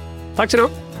VM. Tack så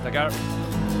mycket. Tackar.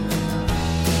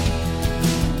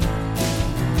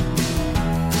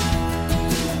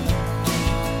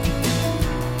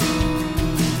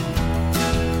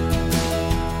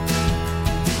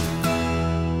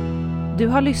 Du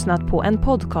har lyssnat på en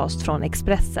podcast från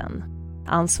Expressen.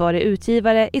 Ansvarig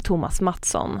utgivare är Thomas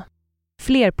Mattsson.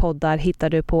 Fler poddar hittar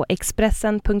du på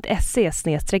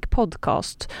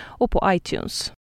expressen.se/podcast och på iTunes.